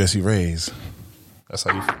 featuring Jesse Reyes. That's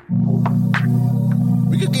how you.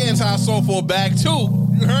 We could get into our soulful bag too.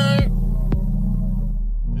 You heard?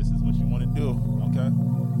 This is what you want to do. Okay.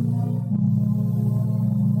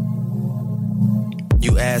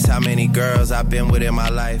 You ask how many girls I've been with in my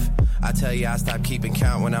life. I tell you I stopped keeping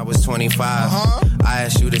count when I was 25. I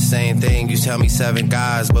asked you the same thing. You tell me 7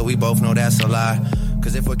 guys, but we both know that's a lie.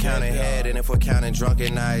 Cause if we're counting head and if we're counting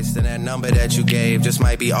drunken nights, then that number that you gave just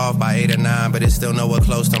might be off by 8 or 9, but it's still nowhere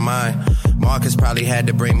close to mine. Marcus probably had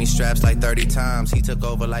to bring me straps like 30 times. He took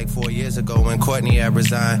over like 4 years ago when Courtney had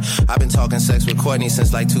resigned. I've been talking sex with Courtney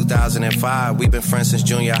since like 2005. We've been friends since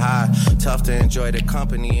junior high. Tough to enjoy the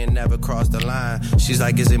company and never cross the line. She's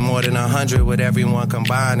like, is it more than 100 with everyone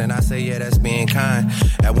combined? And I say, yeah, that's being kind.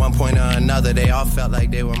 At one point or another, they all felt like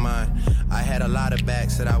they were mine. I had a lot of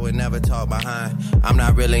backs that I would never talk behind. I'm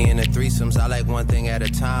not really into threesomes. I like one thing at a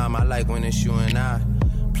time. I like when it's you and I.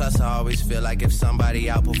 Plus, I always feel like if somebody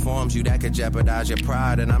outperforms you, that could jeopardize your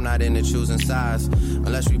pride. And I'm not into choosing sides.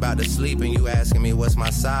 Unless we about to sleep and you asking me what's my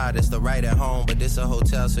side. It's the right at home, but this a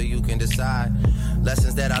hotel so you can decide.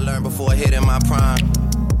 Lessons that I learned before hitting my prime.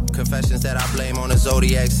 Confessions that I blame on a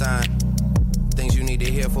zodiac sign. Things you need to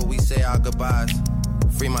hear before we say our goodbyes.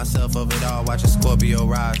 Free myself of it all, watch a Scorpio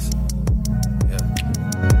rise.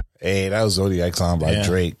 Hey, that was Zodiac Sign by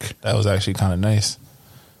Drake. That was actually kind of nice.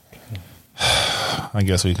 I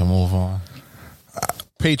guess we can move on.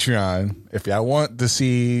 Patreon. If y'all want to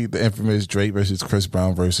see the infamous Drake versus Chris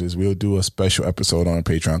Brown versus, we'll do a special episode on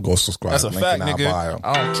Patreon. Go subscribe. That's a fact, nigga. Bio.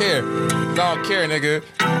 I don't care, nigga.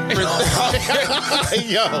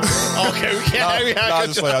 Yo, okay, we can't. I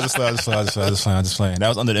just playing. That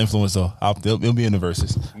was under the influence, though. It'll be in the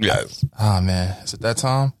verses. Yes. Ah, man, is it that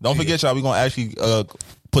time? Don't forget, y'all. We gonna actually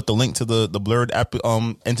put the link to the blurred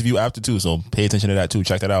interview after too. So pay attention to that too.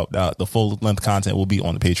 Check that out. The full length content will be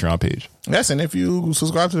on the Patreon page. Yes, and if you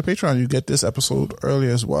subscribe to the Patreon, you get this episode early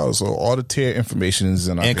as well. So all the tier information is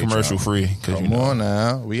in our and Patreon. commercial free. Come on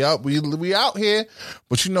now, we out here,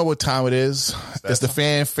 but you know what time it is. It's the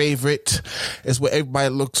fan favorite. It's what everybody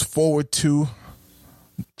looks forward to.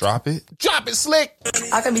 Drop it, Slick.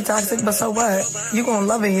 I can be toxic, but so what? You gonna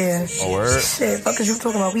love it here. Oh, word. Shit, fuck is you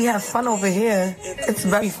talking about? We have fun over here. It's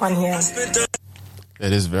very fun here.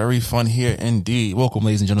 It is very fun here indeed. Welcome,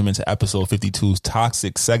 ladies and gentlemen, to episode 52's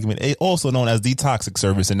Toxic segment, also known as the Toxic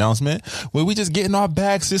Service Announcement, where we just get in our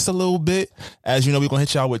bags just a little bit. As you know, we're going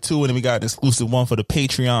to hit y'all with 2, and then we got an exclusive one for the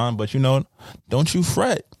Patreon. But, you know, don't you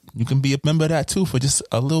fret. You can be a member of that, too, for just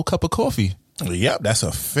a little cup of coffee. Yep, that's a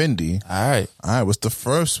Fendi. All right, what's the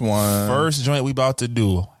first one? First joint we about to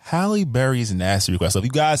do, Halle Berry's Nasty Request. So if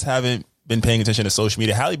you guys haven't been paying attention to social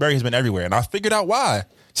media, Halle Berry has been everywhere, and I figured out why.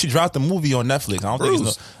 She dropped a movie on Netflix. I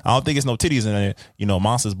don't think it's no titties in it. You know,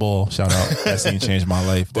 Monsters Ball. Shout out. That scene changed my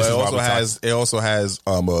life. But it also has a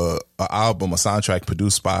album, a soundtrack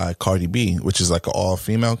produced by Cardi B, which is like an all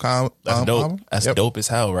female That's dope. album. That's dope as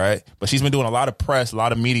hell, right? But she's been doing a lot of press, a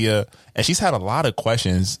lot of media, and she's had a lot of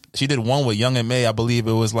questions. She did one with Young and May. I believe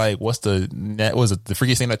it was like, was it the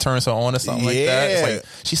freakiest thing that turns her on or something like that? It's like,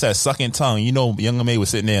 she said sucking tongue. You know, Young and May was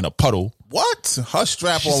sitting there in a puddle. What? Her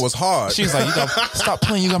strap on was hard. She's like, you got stop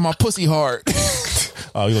playing. You got my pussy hard.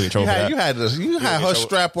 Oh, you gonna get trouble for that. You had her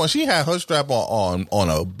strap on. She had her strap on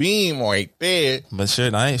a beam right there. But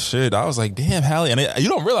shit, I was like, damn, Halle. And you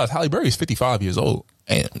don't realize Halle Berry is 55 years old.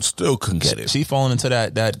 And still couldn't get it. She falling into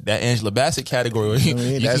that Angela Bassett category.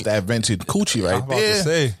 That's that vintage coochie right there. To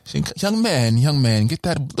say, young man, get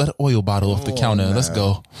that oil bottle off the counter. Let's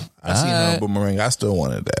go. I seen her boomerang. I still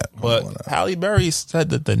wanted that. But Halle Berry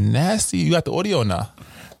said that the nasty. You got the audio now?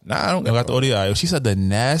 Nah, I don't got the audio. She said the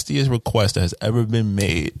nastiest request that has ever been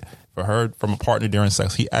made for her from a partner during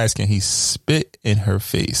sex. He asked, can he spit in her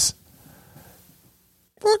face?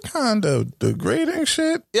 What kind of degrading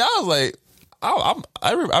shit? Yeah, I was like,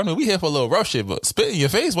 I mean, we here for a little rough shit, but spit in your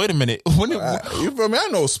face? Wait a minute. You feel me? I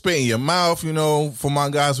know spit in your mouth, you know, for my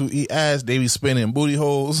guys who eat ass, they be spitting booty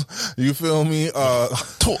holes. You feel me?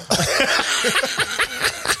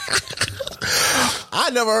 I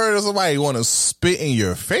never heard of somebody want to spit in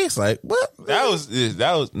your face. Like, what? That was this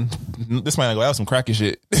might not go. That was some cracky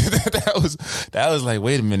shit. that was like,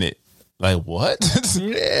 wait a minute. Like, what?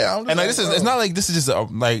 Yeah. And like, it's not like this is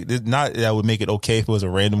just like, not that would make it okay if it was a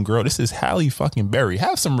random girl. This is Halle fucking Berry.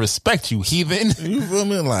 Have some respect, you heathen. You feel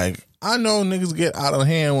me? Like, I know niggas get out of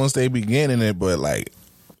hand once they begin in it, but like,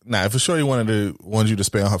 nah, if for sure wanted you to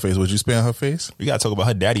spit on her face, would you spit on her face? We gotta talk about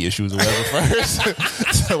her daddy issues or whatever first.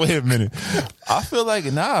 So wait a minute. I feel like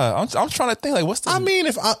I'm trying to think like what's the. I mean,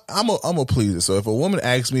 if I'm a pleaser, so if a woman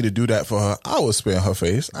asks me to do that for her, I would spit on her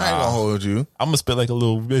face. I ain't gonna hold you. I'm gonna spit like a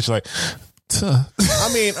little bitch, like.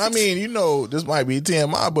 I mean, you know, this might be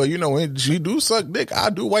TMI, but you know, when she do suck dick, I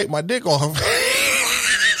do wipe my dick on her face.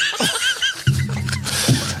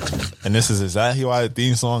 And this is exactly why the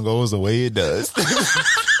theme song goes the way it does.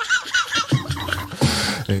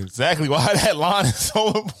 Exactly why that line is so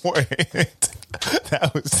important.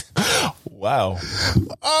 That was wow.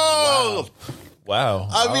 Oh. Wow.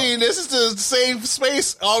 I mean, this is the safe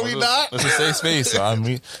space, are we not? It's a safe space. I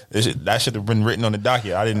mean, that should have been written on the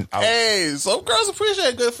docket. Hey, some girls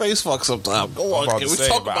appreciate good face fuck sometimes. Go on, can we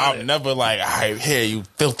talk about it? I'm never like, all right, here, you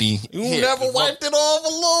filthy. You never wiped it off a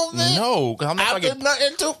little bit? No, because I'm not trying to get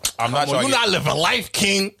nothing to. I'm not trying. You're not living life,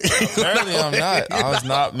 King. Apparently, I'm not. I was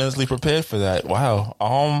not mentally prepared for that. Wow.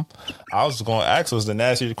 I was going to ask was the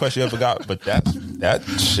nastiest question you ever got, but that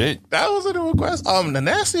shit. That wasn't a request. The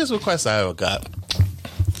nastiest request I ever got.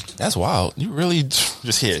 That's wild. You really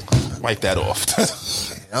just here wipe that off.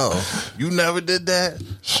 Oh, you never did that?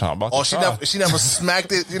 She never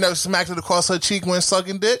smacked it. You never smacked it across her cheek when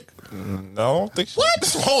sucking dick. No, I don't think.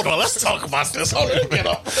 What? Hold on, let's talk about this. Hold on, get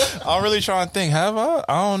up. I'm really trying to think. Have I?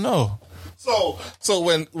 I don't know. So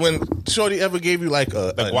when Shorty ever gave you like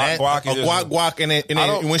a guac and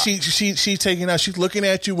then when she taking out, she's looking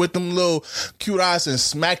at you with them little cute eyes and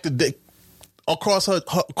smacked the dick across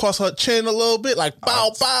her chin a little bit, like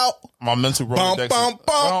bow bow. My mental Rolodex.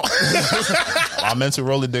 My mental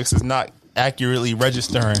Rolodex is not accurately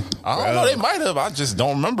registering. I don't know. They might have. I just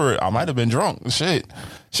don't remember it. I might have been drunk.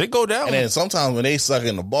 Shit go down. And then sometimes when they suck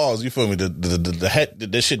in the balls, you feel me? The head,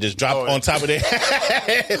 this shit just drop on top of their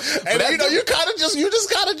head. And then, you just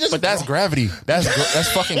gotta just. But that's gravity. That's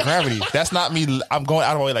fucking gravity. That's not me. I'm going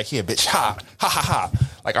out of my way like, here, bitch, ha ha ha ha.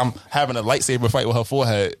 Like I'm having a lightsaber fight with her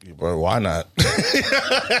forehead. Bro, why not?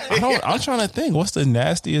 I'm trying to think. What's the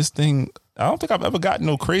nastiest thing I don't think I've ever gotten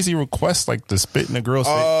no crazy requests like to spit in a girl's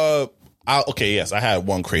face. Okay, yes, I had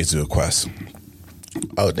one crazy request.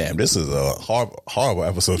 Oh damn! This is a horrible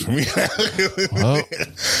episode for me.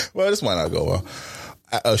 Well, this might not go well.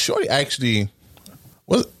 Shorty actually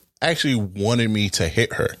wanted me to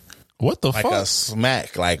hit her. What the like fuck? Like a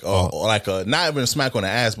smack, like a not even a smack on the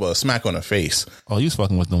ass, but a smack on the face. Oh, you was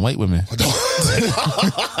fucking with them white women. Don't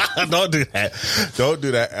do that. Don't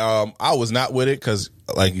do that. I was not with it because,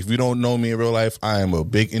 like, if you don't know me in real life, I am a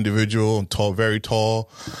big individual. I'm tall, very tall.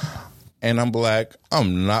 And I'm black.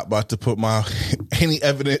 I'm not about to put any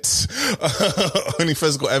evidence, any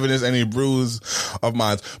physical evidence, any bruise of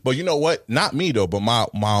mine. But you know what? Not me though. But my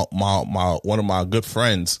one of my good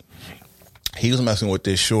friends, he was messing with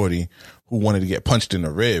this shorty who wanted to get punched in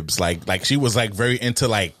the ribs. Like she was like very into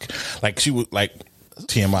like she was like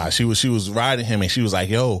TMI. She was riding him and she was like,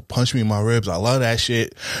 "Yo, punch me in my ribs. I love that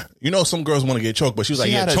shit." You know, some girls want to get choked, but she was like,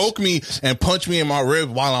 "Yeah, choke me and punch me in my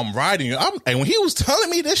ribs while I'm riding you." And when he was telling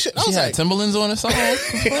me this shit, I was like, Timberlands on or something.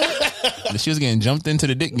 She was getting jumped into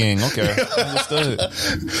the dick gang. Okay, understood.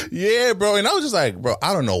 Yeah, bro. And I was just like, bro,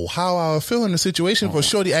 I don't know how I would feel in the situation for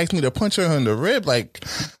shorty asked me to punch her in the rib. Like,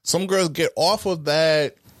 some girls get off of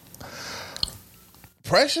that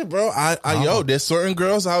pressure, bro. Yo, there's certain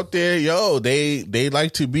girls out there, yo, they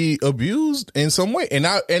like to be abused in some way. And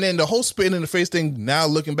then the whole spitting in the face thing, now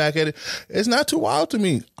looking back at it, it's not too wild to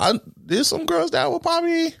me. There's some girls that will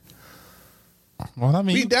probably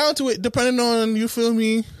be down to it, depending on, you feel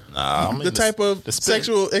me, the type of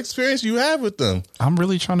sexual experience you have with them. I'm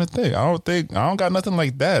really trying to think. I don't got nothing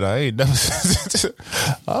like that. I ain't never.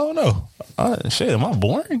 I don't know. Shit, am I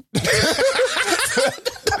boring?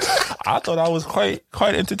 I thought I was quite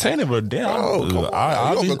entertaining, but damn,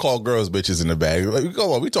 I don't call girls bitches in the bag. Like, come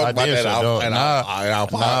on, we talk about that in our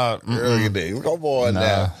pod earlier days. Come on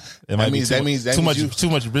now. That means too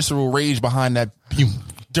much visceral rage behind that, you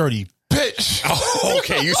dirty bitch. Oh,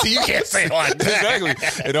 okay. You see, you can't say it like that. Exactly.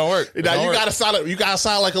 It don't work. Now you gotta sound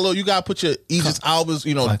like a little. You gotta put your Aegis Alba's,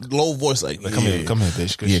 low voice, like come here,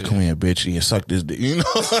 bitch. Good shit. Come here, bitch. Yeah, suck this dick. You know,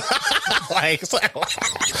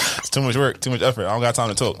 it's too much work, too much effort. I don't got time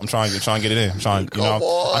to talk. I'm trying to get it in. I'm trying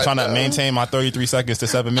to maintain my 33 seconds to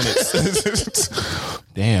 7 minutes.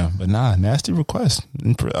 Damn, but nasty request.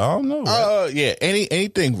 I don't know. Yeah,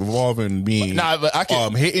 anything involving me. But I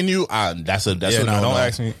can hitting you. That's a don't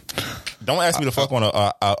ask me. Don't ask me to fuck on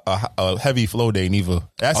a heavy flow day, neither.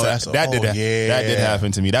 That did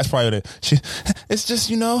happen to me. That's probably it's just,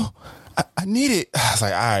 I need it. I was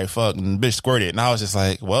like, all right, fuck, and bitch squirted. And I was just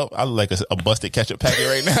like, well, I look like a busted ketchup packet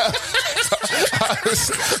right now.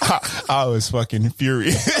 I was fucking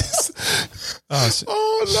furious.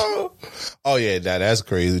 Oh no. Oh yeah, that's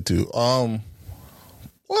crazy too.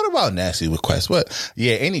 What about nasty requests? What?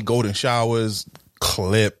 Yeah, any golden showers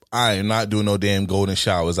clip. I am not doing no damn golden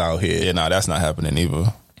showers out here. Yeah, that's not happening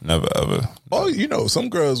either. Never ever. Oh, some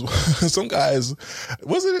girls, some guys.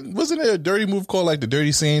 Wasn't it a dirty move called like the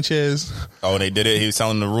Dirty Sanchez? Oh, they did it. He was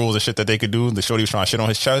telling the rules of shit that they could do. The shorty was trying to shit on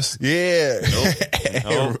his chest. Yeah, nope.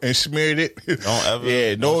 and smeared it. Don't ever.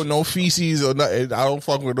 Yeah, no feces or nothing. I don't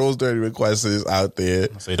fuck with those dirty requests out there.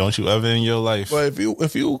 Say, don't you ever in your life. But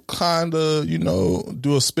if you kind of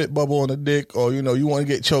do a spit bubble on the dick, or you want to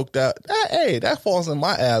get choked out, that falls in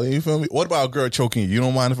my alley. You feel me? What about a girl choking you? You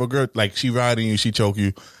don't mind if a girl like she riding you, she choke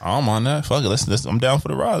you? I don't mind that. Fuck it. Let's I'm down for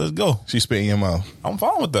the ride. Let's go. She spit in your mouth. I'm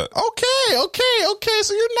fine with that. Okay.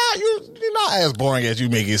 So you're not as boring as you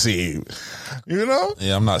make it seem.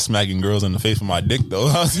 Yeah, I'm not smacking girls in the face with my dick though.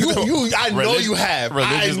 I know you have.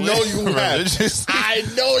 I know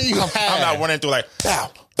you have. I'm not running through like pow,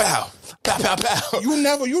 pow, pow, pow, pow. You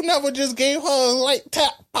never just gave her a light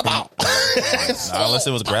tap. Pow. Unless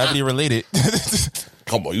it was gravity related.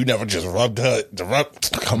 Come on, you never just rubbed her.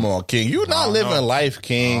 Come on, King. You not living life,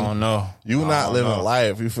 King. I don't know. You not living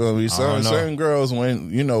life. You feel me? Certain girls,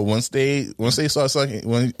 once they start sucking,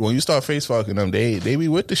 when you start face fucking them, they be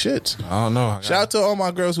with the shits. I don't know. Shout out to all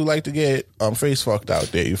my girls who like to get face fucked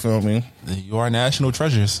out there. You feel me? You are national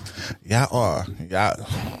treasures. Y'all are.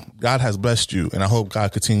 God has blessed you, and I hope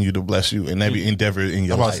God continue to bless you in every endeavor in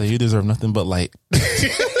your life. I'm about to say you deserve nothing but light.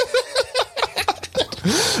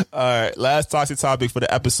 All right, last toxic topic for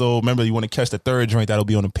the episode. Remember, you want to catch the third joint that'll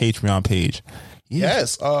be on the Patreon page.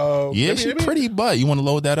 Yes. She's pretty butt. You want to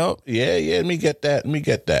load that up? Yeah. Let me get that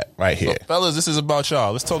right here. So, fellas, this is about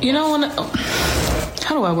y'all. Let's talk.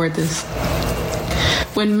 How do I word this?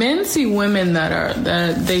 When men see women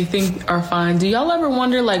that they think are fine, do y'all ever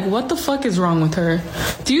wonder like what the fuck is wrong with her?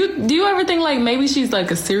 Do you ever think like maybe she's like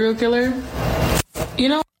a serial killer?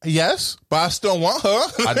 Yes, but I still want her.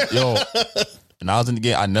 And I was in the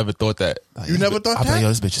game. I never thought that. Like, You never thought I was that? like, yo,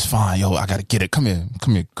 this bitch is fine. Yo, I gotta get it. Come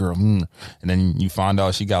here, girl. And then you find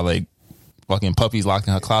out she got like fucking puppies locked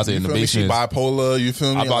in her closet in the feel me? She basement. bipolar. You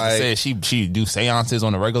feel me? I'm about Like, to say she do seances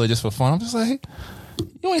on the regular just for fun. I'm just like,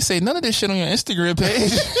 you ain't say none of this shit on your Instagram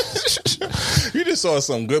page. you just saw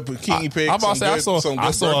some good bikini pics. I'm about to say some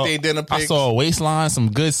good birthday dinner pics. I saw a waistline,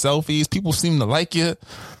 some good selfies. People seem to like you.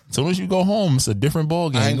 As soon as you go home, it's a different ball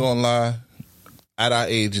game. I ain't gonna lie. At our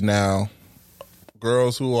age now,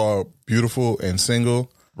 girls who are beautiful and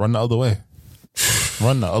single run the other way.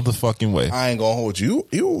 Run the other fucking way. I ain't gonna hold you.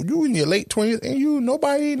 You in your late 20s and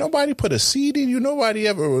nobody put a seed in you. Nobody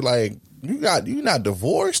ever like you not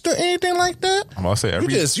divorced or anything like that. I'm about to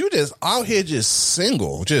say you just out here just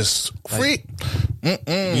single, just free.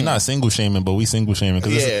 You're not single shaming, but we single shaming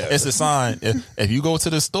because it's a sign. If you go to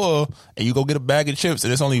the store and you go get a bag of chips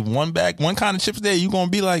and there's only one kind of chips there, you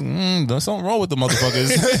gonna be like, there's something wrong with the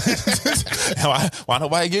motherfuckers. why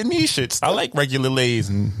nobody getting these shits? I like regular Lay's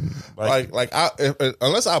and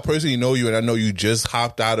unless I personally know you and I know you just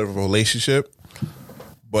hopped out of a relationship.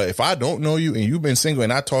 But if I don't know you and you've been single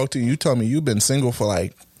and I talk to you, you tell me you've been single for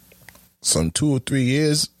like some 2 or 3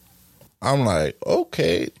 years, I'm like,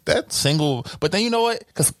 okay, that's single. But then you know what?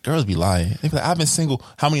 Because girls be lying. They be like, I've been single.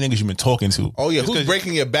 How many niggas you been talking to? Oh yeah, who's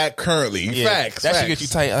breaking your back currently? Facts. That should get you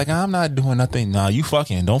tight. Like, I'm not doing nothing. Nah, you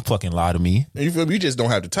fucking don't fucking lie to me. You feel me? You just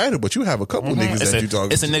don't have the title, but you have a couple niggas that you talking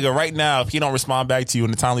to. It's a nigga right now. If he don't respond back to you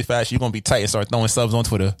in a timely fashion, you're gonna be tight and start throwing subs on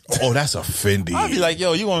Twitter. Oh, that's offending. I'll be like,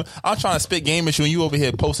 yo, I'm trying to spit game at you and you over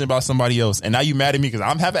here posting about somebody else. And now you mad at me because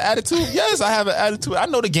I'm having attitude? Yes, I have an attitude. I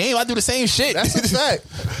know the game. I do the same shit. That's a fact.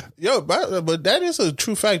 Yo, but that is a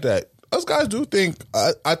true fact that us guys do think.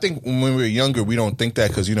 I think when we were younger, we don't think that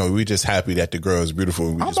because we just happy that the girl is beautiful.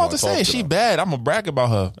 And we I'm just about to say she bad. I'm gonna brag about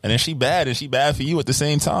her, and then she bad, and she bad for you at the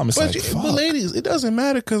same time. It's but ladies, it doesn't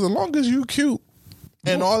matter because as long as you cute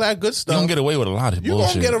and all that good stuff, you gonna get away with a lot of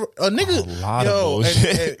bullshit. You gonna get a nigga. A lot of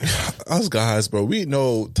bullshit. And us guys, bro, we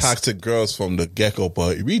know toxic girls from the get-go,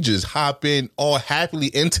 but we just hop in all happily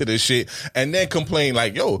into the shit and then complain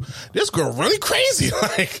like, yo, this girl really crazy.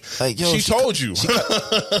 Like yo, she told you.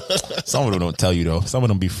 Some of them don't tell you though. Some of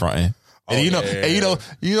them be fronting. And you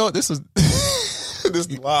know, this is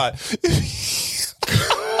this lie.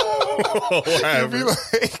 You'll be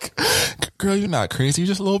like, girl, you're not crazy. You're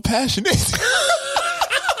just a little passionate.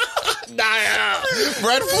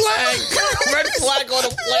 Red flag on the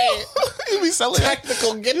play. You be selling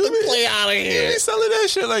technical. Get the play out of here. You be selling that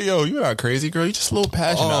shit like, yo, you're not crazy, girl. You just a little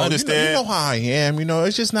passionate. I understand. You know how I am.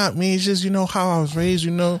 It's just not me. It's just how I was raised.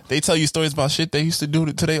 They tell you stories about shit they used to do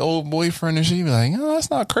to their old boyfriend, and she be like, oh, that's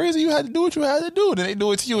not crazy. You had to do what you had to do. Then they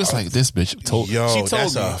do it to you. It's like this bitch told. She told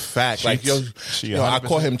that's me. A fact. Like I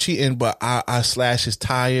caught him cheating, but I slashed his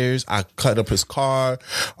tires. I cut up his car.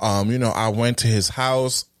 I went to his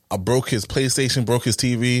house. I broke his PlayStation, broke his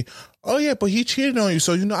TV. Oh yeah, but he cheated on you,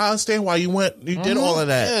 so I understand why you did all of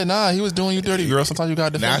that. Yeah, nah, he was doing you dirty, girl. Sometimes you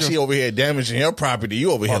gotta defend Now she over here damaging your property.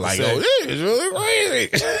 You over here like, yo, this is really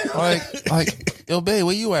crazy. like, yo, babe,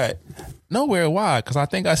 where you at? Nowhere. Why? Because I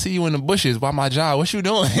think I see you in the bushes by my job. What you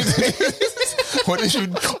doing?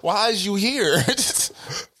 Why is you here?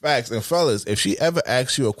 Facts. And fellas, if she ever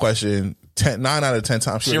asks you a question 9 out of 10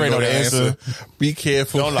 times she already know the answer. Be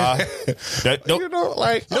careful. Don't lie.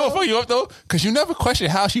 What fuck you up though? Because you never question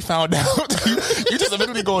how she found out. you just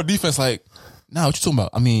immediately go on defense like, nah, what you talking about?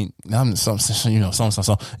 I mean, I'm something.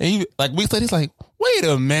 And you like weeks later, he's like, wait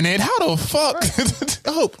a minute, how the fuck?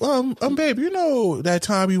 Babe, that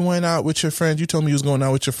time you went out with your friends, you told me you was going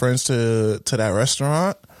out with your friends to that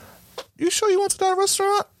restaurant. You sure you went to that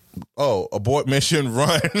restaurant? Oh, abort mission,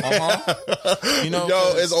 run.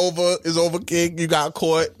 It's over, King. You got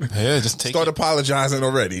caught. Yeah, just start apologizing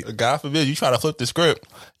already. God forbid you try to flip the script.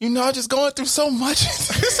 I'm just going through so much.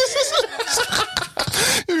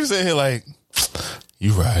 You sit here like,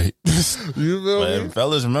 you right. You know,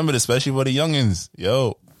 fellas, remember this, especially for the youngins.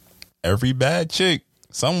 Yo, every bad chick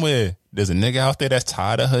somewhere, there's a nigga out there that's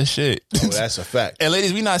tired of her shit. Oh, that's a fact. And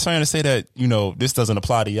ladies, we not trying to say that this doesn't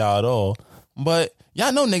apply to y'all at all, but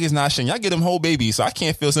y'all know niggas not shit. Y'all get them whole babies, so I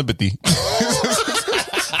can't feel sympathy.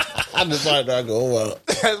 I just might not go well.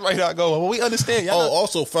 That might not go well. Well, we understand. Y'all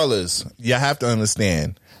also, fellas, y'all have to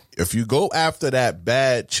understand. If you go after that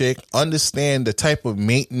bad chick, understand the type of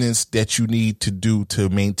maintenance that you need to do to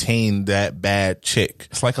maintain that bad chick.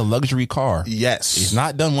 It's like a luxury car. Yes. It's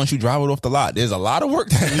not done once you drive it off the lot. There's a lot of work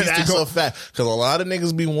that needs That's to go. a fact. Because a lot of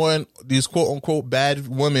niggas be wanting these quote unquote bad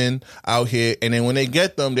women out here, and then when they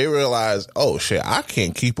get them, they realize, oh shit, I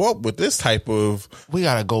can't keep up with this type of. We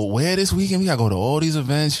gotta go where this weekend? We gotta go to all these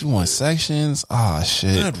events. You want sections? Ah,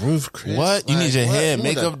 shit. Good roof, Chris. What? You need your hair and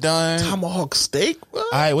makeup done? Tomahawk steak?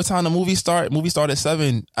 What? All right, what time the movie start? Movie start at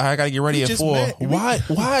 7. I gotta get ready We at just 4. met. Why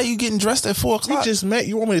are you getting dressed at 4 o'clock? We just met.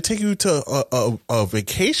 You want me to take you to a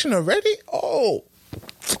vacation already? Oh,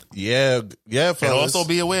 yeah, fellas. And also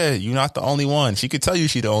be aware, you're not the only one. She could tell you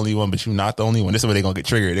she's the only one, but you're not the only one. This is where they're gonna get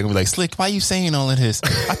triggered. They're gonna be like, Slick, why you saying all of this?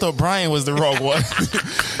 I thought Brian was the wrong one.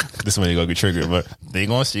 This is where they're gonna get triggered. But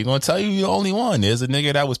she gonna tell you you're the only one. There's a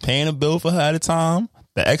nigga that was paying a bill for her at a time.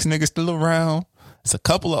 The ex nigga still around. It's a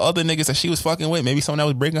couple of other niggas that she was fucking with. Maybe someone that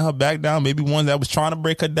was breaking her back down. Maybe one that was trying to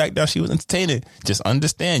break her back down. She was entertaining. Just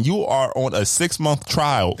understand, you are on a 6-month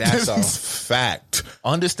trial. That's a fact.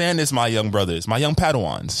 Understand this, my young brothers, my young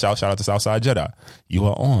Padawans. Shout out to Southside Jedi. You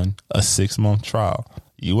are on a 6-month trial.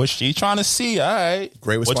 She trying to see, all right.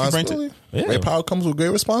 Great responsibility. Yeah. Great power comes with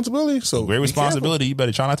great responsibility. So great responsibility. You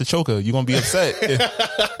better try not to choke her. You're gonna be upset.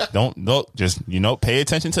 Don't just pay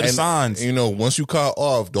attention to the signs. Once you cut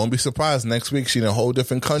off, don't be surprised. Next week she in a whole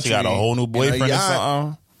different country. She got a whole new boyfriend or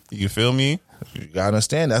something. You feel me? You gotta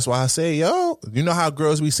understand. That's why I say, yo, you know how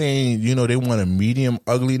girls be saying, they want a medium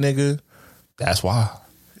ugly nigga. That's why.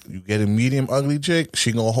 You get a medium ugly chick,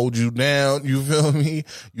 she gonna hold you down. You feel me?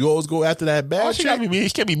 You always go after that bad chick. She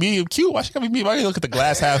can't be medium cute. Why she gotta be medium? Why you look at the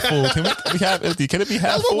glass half full? Can it be half empty? Can it be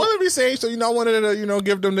half That's full? what women be saying. So I wanted to,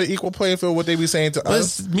 give them the equal playing field. What they be saying to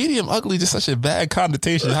us. But medium ugly just such a bad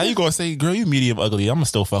connotation. How you gonna say, girl, you medium ugly? I'm gonna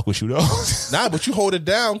still fuck with you though. Nah, but you hold it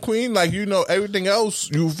down, queen. Like everything else.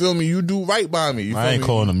 You feel me? You do right by me. I ain't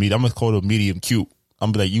calling her medium. I'm gonna call her medium cute.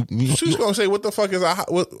 I'm gonna be like She's gonna say, what the fuck is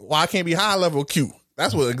why I can't be high level cute?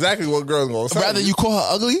 That's exactly what girls gonna say. Rather you call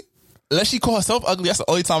her ugly? Unless she call herself ugly, that's the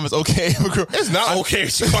only time it's okay. It's not okay if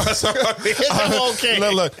she call herself ugly. It's not okay.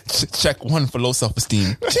 Look, check 1 for low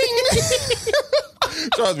self-esteem.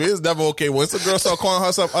 Trust me, it's never okay. Once a girl start calling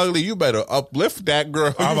herself ugly, you better uplift that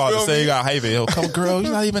girl. I'm about to say you got hype it. Yo, come girl,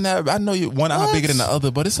 you're not even that. I know you one eye bigger than the other,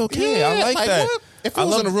 but it's okay. Yeah, I like that. What? If I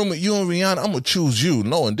was in a room with you and Rihanna, I'm gonna choose you,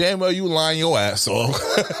 knowing damn well you lying your ass off.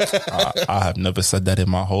 I have never said that in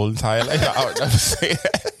my whole entire life. I would never say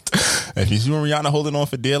that. If you and Rihanna holding on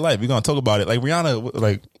for dear life, we're gonna talk about it. Like Rihanna,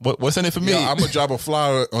 like what's in it for me? I'm gonna drop a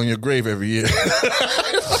flower on your grave every year.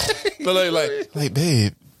 like,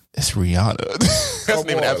 babe, it's Rihanna. That's the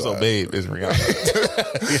name of the episode, babe. It's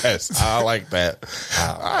Rihanna. Yes, I like that.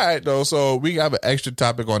 All right, though. So we have an extra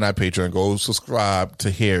topic on our Patreon. Go subscribe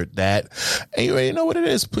to hear that. Anyway, you know what it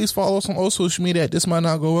is. Please follow us on all social media at This Might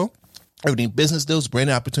Not Go Well. Everything business deals,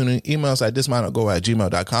 branding opportunity, emails at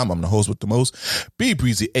thismightnotgo@gmail.com. I'm the host with the most, B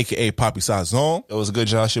Breezy, aka Poppy Size Zone. It was a good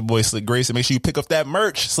job, your boy Slick Grayson. Make sure you pick up that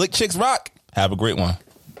merch. Slick Chicks Rock. Have a great one.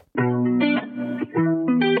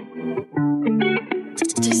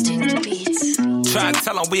 Distinct beats. Try to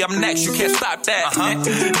tell them we up next, you can't stop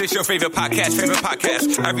that. This your favorite podcast.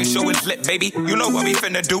 Every show is lit, baby. You know what we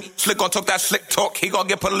finna do. Slick gon' talk that slick talk, he gon'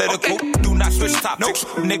 get political. Do not switch topics,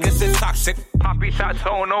 niggas is toxic. Poppy shots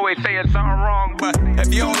don't always saying something wrong, but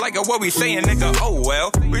if you don't like it, what we saying, nigga, oh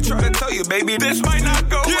well. We try to tell you, baby, this might not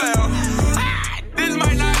go well. This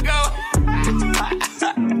might not go.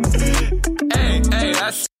 Hey,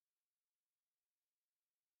 that's...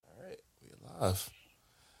 All right, we live.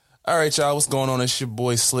 All right, y'all, what's going on? It's your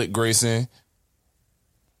boy Slick Grayson.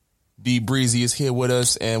 B Breezy is here with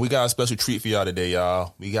us, and we got a special treat for y'all today,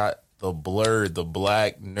 y'all. We got the Blerd, the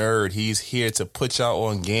Black Nerd. He's here to put y'all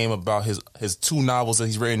on game about his 2 novels that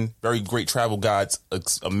he's written. Very great travel guides,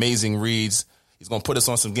 amazing reads. He's going to put us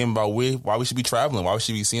on some game about why we should be traveling, why we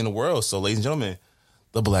should be seeing the world. So, ladies and gentlemen,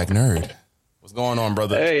 the Black Nerd. What's going on,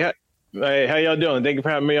 brother? Hey, how y'all doing? Thank you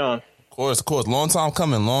for having me on. Of course. Long time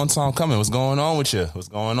coming. What's going on with you? What's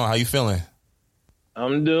going on? How you feeling?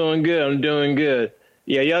 I'm doing good.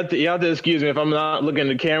 Yeah, you have to excuse me if I'm not looking at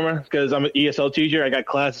the camera because I'm an ESL teacher. I got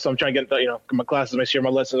classes, so I'm trying to get my classes, make sure my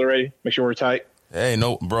lessons are ready, make sure we're tight. Hey,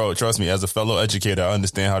 no, bro, trust me, as a fellow educator, I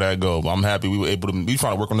understand how that goes. I'm happy we were able to be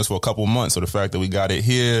trying to work on this for a couple of months. So the fact that we got it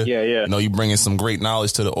here, yeah. I know you bringing some great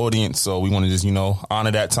knowledge to the audience. So we want to just,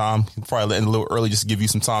 honor that time. Probably letting a little early just to give you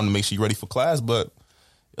some time to make sure you're ready for class. But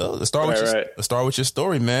let's start with your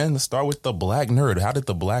story, man. Let's start with the Black Nerd. How did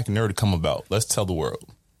the Black Nerd come about? Let's tell the world.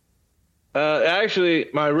 Actually,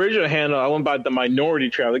 my original handle, I went by the Minority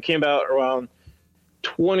Travel. It came out around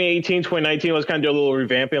 2018, 2019 was kind of doing a little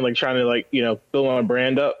revamping, like trying to like, you know, build my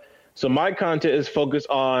brand up. So my content is focused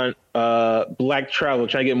on black travel,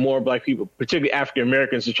 trying to get more black people, particularly African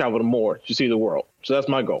Americans, to travel more, to see the world. So that's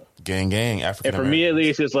my goal. Gang, African And for me, at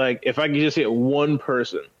least, it's like if I can just get one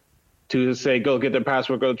person to say, go get their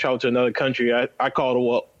passport, go travel to another country, I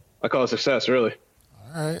call it a success, really.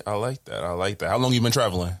 All right, I like that. How long you been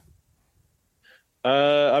traveling?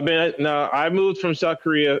 I moved from South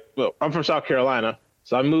Korea. Well, I'm from South Carolina,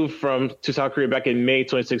 so I moved to South Korea back in May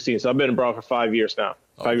 2016. So I've been abroad for 5 years now.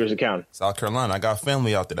 5 years of counting. South Carolina. I got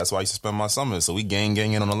family out there. That's why I used to spend my summers. So we gang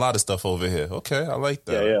in on a lot of stuff over here. Okay, I like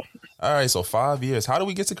that. Yeah. All right, so 5 years. How did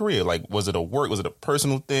we get to Korea? Like, was it a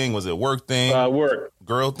personal thing? Was it a work thing? Work.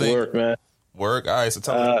 Girl thing? Work, man. Work. All right, so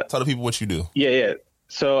tell the people what you do. Yeah.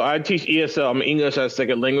 So I teach ESL. I'm an English as a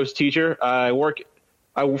second language teacher. I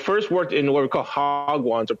first worked in what we call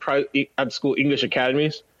Hagwons, or private at school English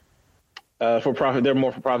academies. For profit, they're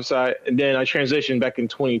more for profit side. And then I transitioned back in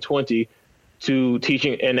 2020 to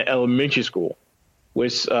teaching in elementary school,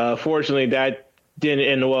 which fortunately that didn't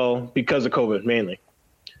end well because of COVID mainly.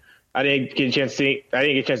 I didn't get a chance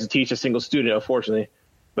to teach a single student, unfortunately,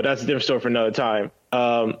 but that's a different story for another time.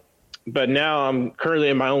 But now I'm currently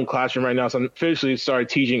in my own classroom right now, so I'm officially started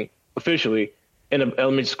teaching in an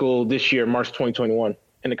elementary school this year, March 2021,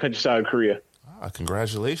 in the countryside of Korea.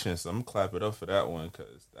 Congratulations! I'm gonna clap it up for that one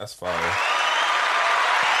because that's fire.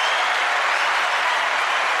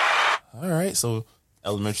 All right, so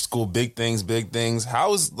elementary school, big things.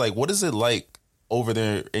 What is it like over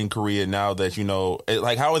there in Korea now that, you know,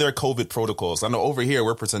 how are their COVID protocols? I know over here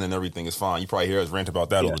we're pretending everything is fine. You probably hear us rant about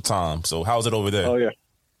that all the time. So how's it over there? Oh, yeah.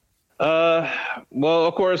 Well,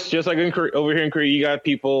 of course, just like over here in Korea, you got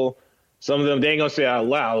people, some of them, they ain't gonna say it out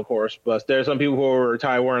loud, of course, but there's some people who are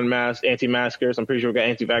tired wearing masks, anti-maskers. I'm pretty sure we got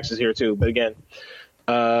anti-vaxxers here too. But again,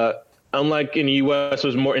 unlike in the U.S.,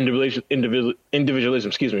 there's more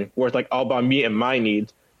individualism, where it's like all about me and my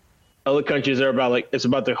needs. Other countries are about it's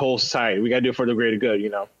about the whole society. We got to do it for the greater good, you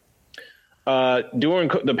know. During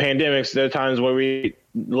the pandemics, there are times where the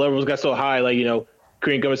levels got so high, like, you know,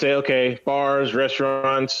 Korean government say, okay, bars,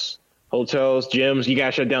 restaurants, hotels, gyms, you got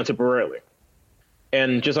to shut down temporarily.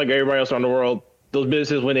 And just like everybody else around the world, those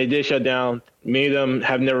businesses, when they did shut down, many of them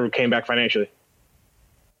have never came back financially.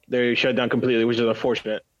 They shut down completely, which is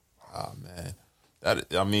unfortunate. Oh, man.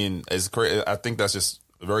 It's crazy. I think that's just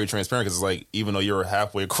very transparent because it's like, even though you're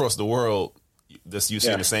halfway across the world, you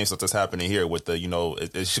seeing the same stuff that's happening here with the, you know,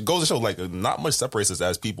 it goes to show like not much separates us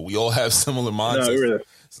as people. We all have similar mindsets. No, really.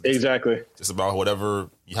 Exactly. Just about however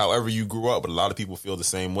you grew up, but a lot of people feel the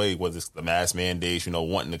same way, whether it's the mask mandates, you know,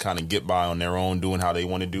 wanting to kind of get by on their own, doing how they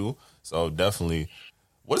want to do. So definitely,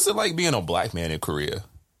 what is it like being a black man in Korea?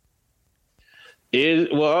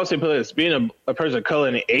 I'll say this, being a person of color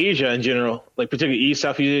in Asia in general, like particularly East,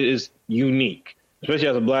 South Asia, is unique, especially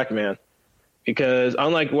as a black man. Because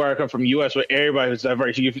unlike where I come from, U.S., where everybody is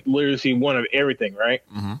diverse, you literally see one of everything, right?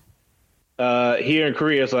 Mm-hmm. Here in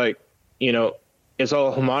Korea, it's like, you know, it's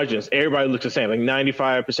all homogenous. Everybody looks the same. Like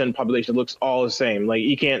 95% of the population looks all the same. Like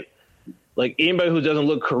you can't, like anybody who doesn't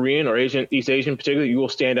look Korean or Asian, East Asian particularly, you will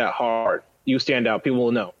stand out hard. You stand out. People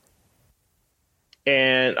will know.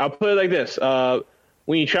 And I'll put it like this.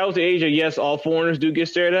 When you travel to Asia, yes, all foreigners do get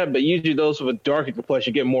stared at, but usually those with a darker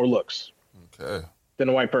complexion get more looks than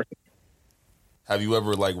a white person. Have you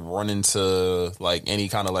ever like run into like any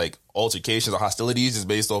kind of like altercations or hostilities just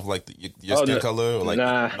based off like your skin color, or like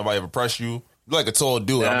nobody ever pressed you? You're like a tall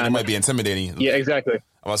dude. I mean, it might be intimidating. Yeah, exactly. I'm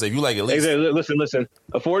gonna say if you like at least. Exactly. Listen.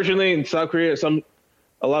 Unfortunately, in South Korea,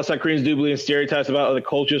 a lot of South Koreans do believe in stereotypes about other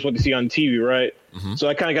cultures, what they see on TV, right? Mm-hmm. So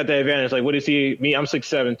I kind of got that advantage. Like, when they see me, I'm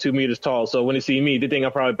 6'7", 2 meters tall. So when they see me, they think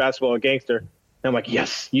I'm probably a basketball gangster. And I'm like,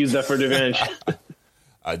 yes, use that for the advantage.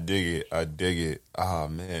 I dig it. Oh,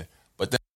 man.